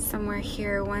present somewhere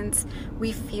here once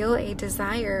we feel a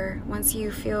desire, once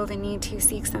you feel the need to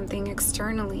seek something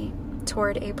externally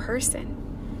toward a person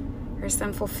or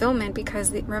some fulfillment,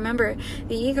 because remember,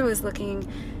 the ego is looking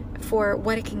for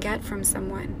what it can get from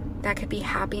someone. That could be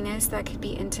happiness, that could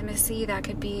be intimacy, that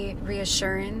could be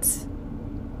reassurance.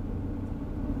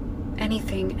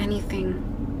 Anything.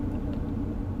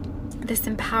 This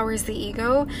empowers the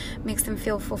ego, makes them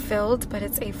feel fulfilled, but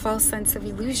it's a false sense of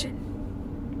illusion.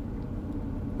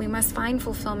 We must find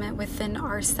fulfillment within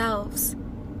ourselves.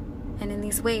 And in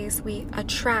these ways, we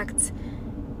attract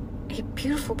a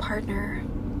beautiful partner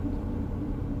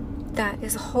that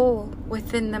is whole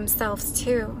within themselves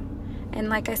too. And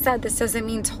like I said, this doesn't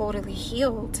mean totally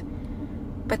healed,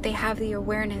 but they have the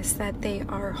awareness that they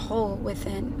are whole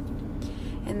within.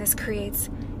 And this creates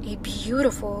a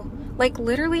beautiful, like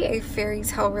literally a fairy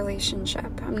tale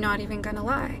relationship. I'm not even gonna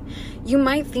lie. You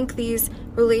might think these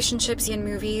relationships in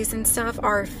movies and stuff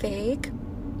are fake.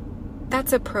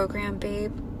 That's a program,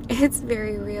 babe. It's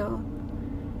very real.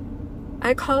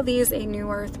 I call these a New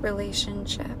Earth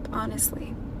relationship,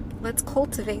 honestly. Let's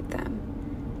cultivate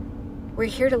them. We're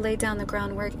here to lay down the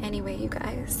groundwork anyway, you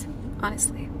guys.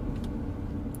 Honestly.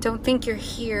 Don't think you're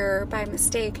here by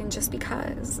mistake and just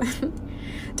because.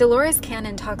 Dolores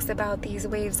Cannon talks about these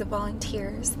waves of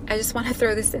volunteers. I just want to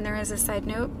throw this in there as a side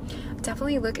note.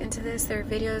 Definitely look into this. There are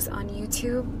videos on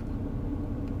YouTube.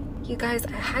 You guys,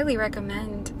 I highly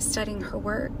recommend studying her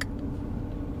work.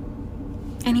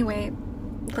 Anyway,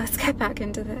 let's get back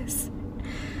into this.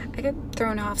 I get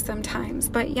thrown off sometimes,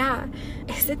 but yeah,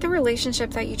 is it the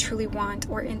relationship that you truly want,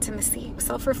 or intimacy?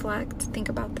 Self-reflect, think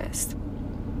about this.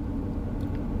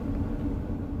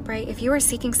 Right? If you are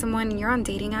seeking someone and you're on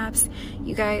dating apps,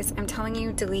 you guys, I'm telling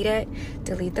you, delete it.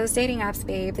 Delete those dating apps,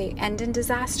 babe. They end in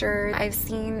disaster. I've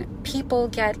seen people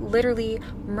get literally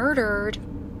murdered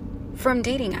from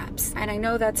dating apps. And I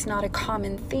know that's not a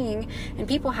common thing, and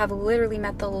people have literally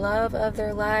met the love of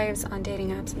their lives on dating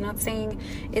apps. I'm not saying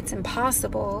it's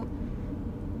impossible,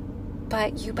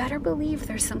 but you better believe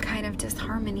there's some kind of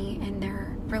disharmony in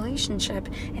their relationship,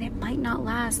 and it might not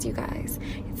last, you guys.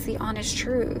 It's the honest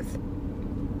truth.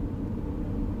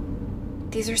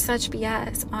 These are such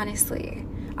BS, honestly.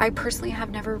 I personally have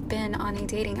never been on a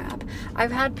dating app.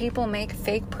 I've had people make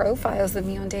fake profiles of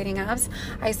me on dating apps.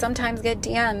 I sometimes get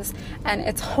DMs, and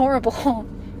it's horrible.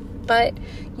 But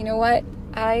you know what?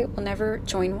 I will never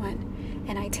join one.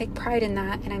 And I take pride in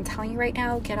that. And I'm telling you right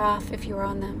now, get off if you're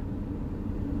on them.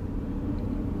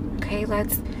 Okay,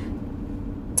 let's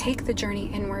take the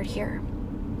journey inward here.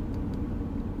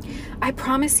 I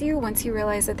promise you, once you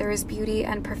realize that there is beauty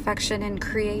and perfection and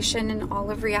creation in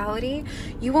all of reality,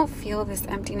 you won't feel this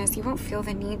emptiness. You won't feel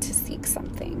the need to seek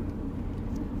something.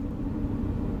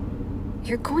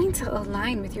 You're going to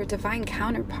align with your divine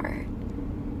counterpart.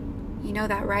 You know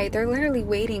that, right? They're literally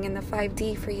waiting in the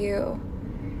 5D for you.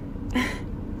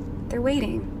 They're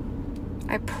waiting.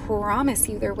 I promise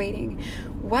you they're waiting.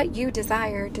 What you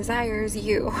desire desires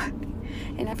you.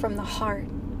 And from the heart.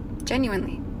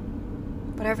 Genuinely.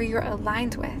 Whatever you're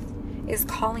aligned with is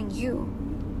calling you.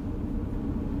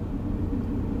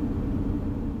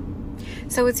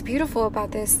 So what's beautiful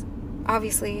about this,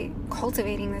 obviously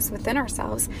cultivating this within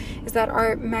ourselves, is that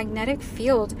our magnetic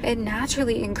field, it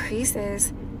naturally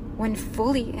increases when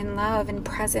fully in love and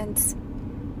presence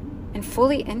and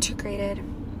fully integrated.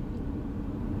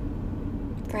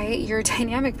 Right? Your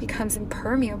dynamic becomes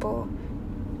impermeable.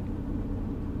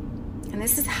 And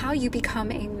this is how you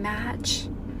become a match.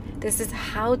 This is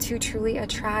how to truly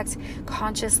attract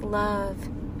conscious love.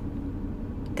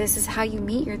 This is how you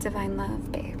meet your divine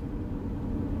love, babe.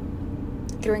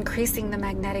 Through increasing the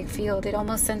magnetic field, it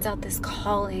almost sends out this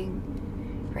calling,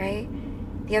 right?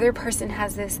 The other person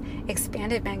has this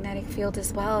expanded magnetic field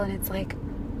as well, and it's like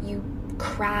you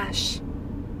crash.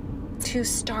 2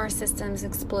 star systems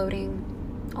exploding,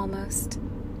 almost.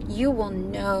 You will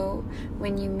know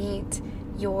when you meet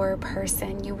your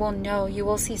person. You will know. You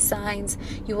will see signs.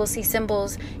 You will see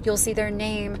symbols. You'll see their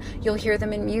name. You'll hear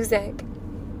them in music.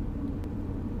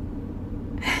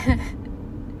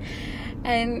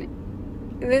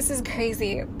 And this is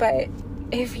crazy, but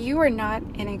if you are not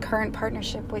in a current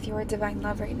partnership with your divine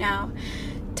love right now,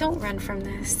 don't run from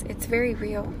this. It's very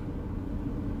real.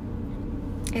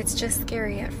 It's just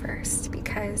scary at first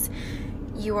because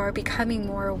you are becoming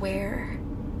more aware,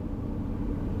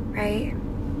 right?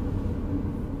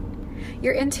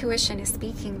 Your intuition is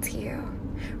speaking to you.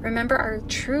 Remember, our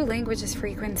true language is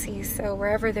frequency. So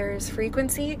wherever there is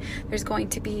frequency, there's going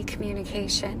to be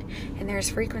communication. And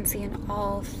there's frequency in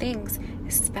all things,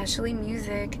 especially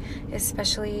music,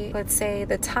 especially, let's say,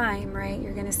 the time, right?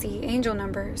 You're going to see angel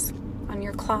numbers on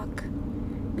your clock,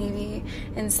 maybe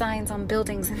in signs on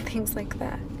buildings and things like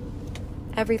that.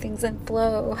 Everything's in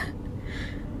flow.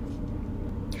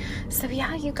 So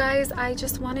yeah, you guys, I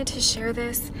just wanted to share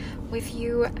this with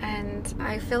you, and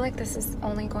I feel like this is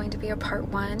only going to be a part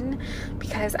 1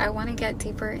 because I want to get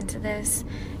deeper into this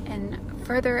in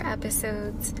further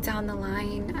episodes down the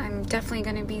line. I'm definitely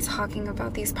going to be talking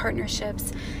about these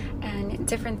partnerships and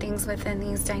different things within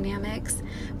these dynamics,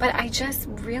 but I just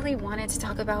really wanted to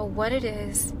talk about what it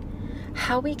is,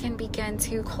 how we can begin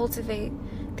to cultivate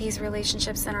these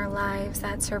relationships in our lives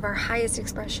that serve our highest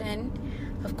expression.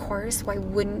 Of course, why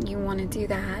wouldn't you want to do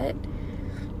that?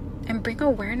 And bring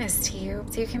awareness to you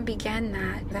so you can begin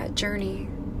that journey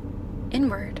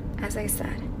inward, as I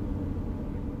said.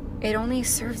 It only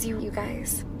serves you, you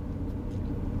guys.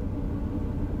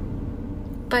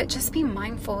 But just be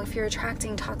mindful if you're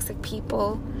attracting toxic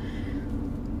people.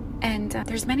 And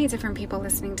there's many different people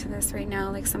listening to this right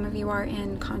now. Like, some of you are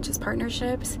in conscious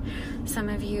partnerships. Some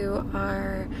of you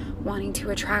are wanting to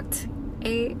attract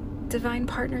a divine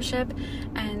partnership,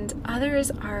 and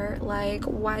others are like,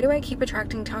 why do I keep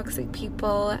attracting toxic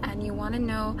people? And you want to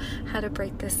know how to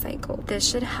break this cycle. This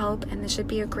should help, and this should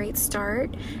be a great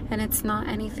start, and it's not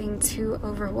anything too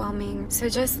overwhelming. So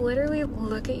just literally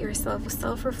look at yourself,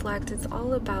 self-reflect. It's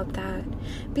all about that.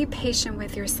 Be patient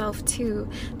with yourself too.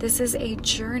 This is a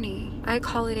journey. I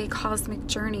call it a cosmic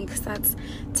journey because that's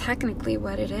technically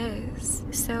what it is.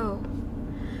 So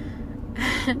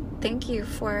thank you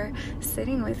for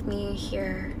sitting with me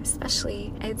here,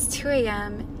 especially. It's 2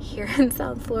 a.m. here in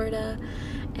South Florida,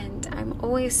 and I'm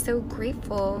always so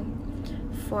grateful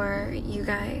for you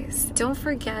guys. Don't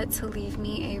forget to leave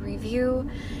me a review.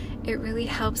 It really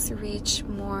helps reach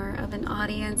more of an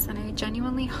audience, and I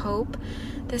genuinely hope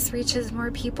this reaches more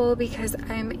people because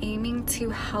I'm aiming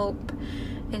to help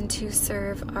and to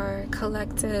serve our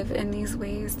collective in these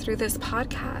ways through this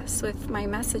podcast with my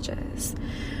messages.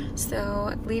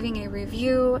 So leaving a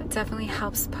review definitely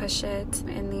helps push it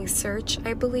in the search,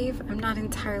 I believe. I'm not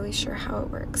entirely sure how it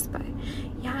works, but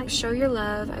yeah, show your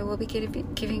love. I will be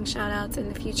giving shout outs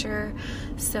in the future,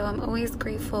 so I'm always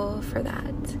grateful for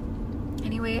that.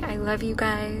 Anyway, I love you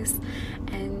guys,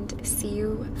 and see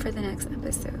you for the next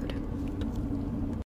episode.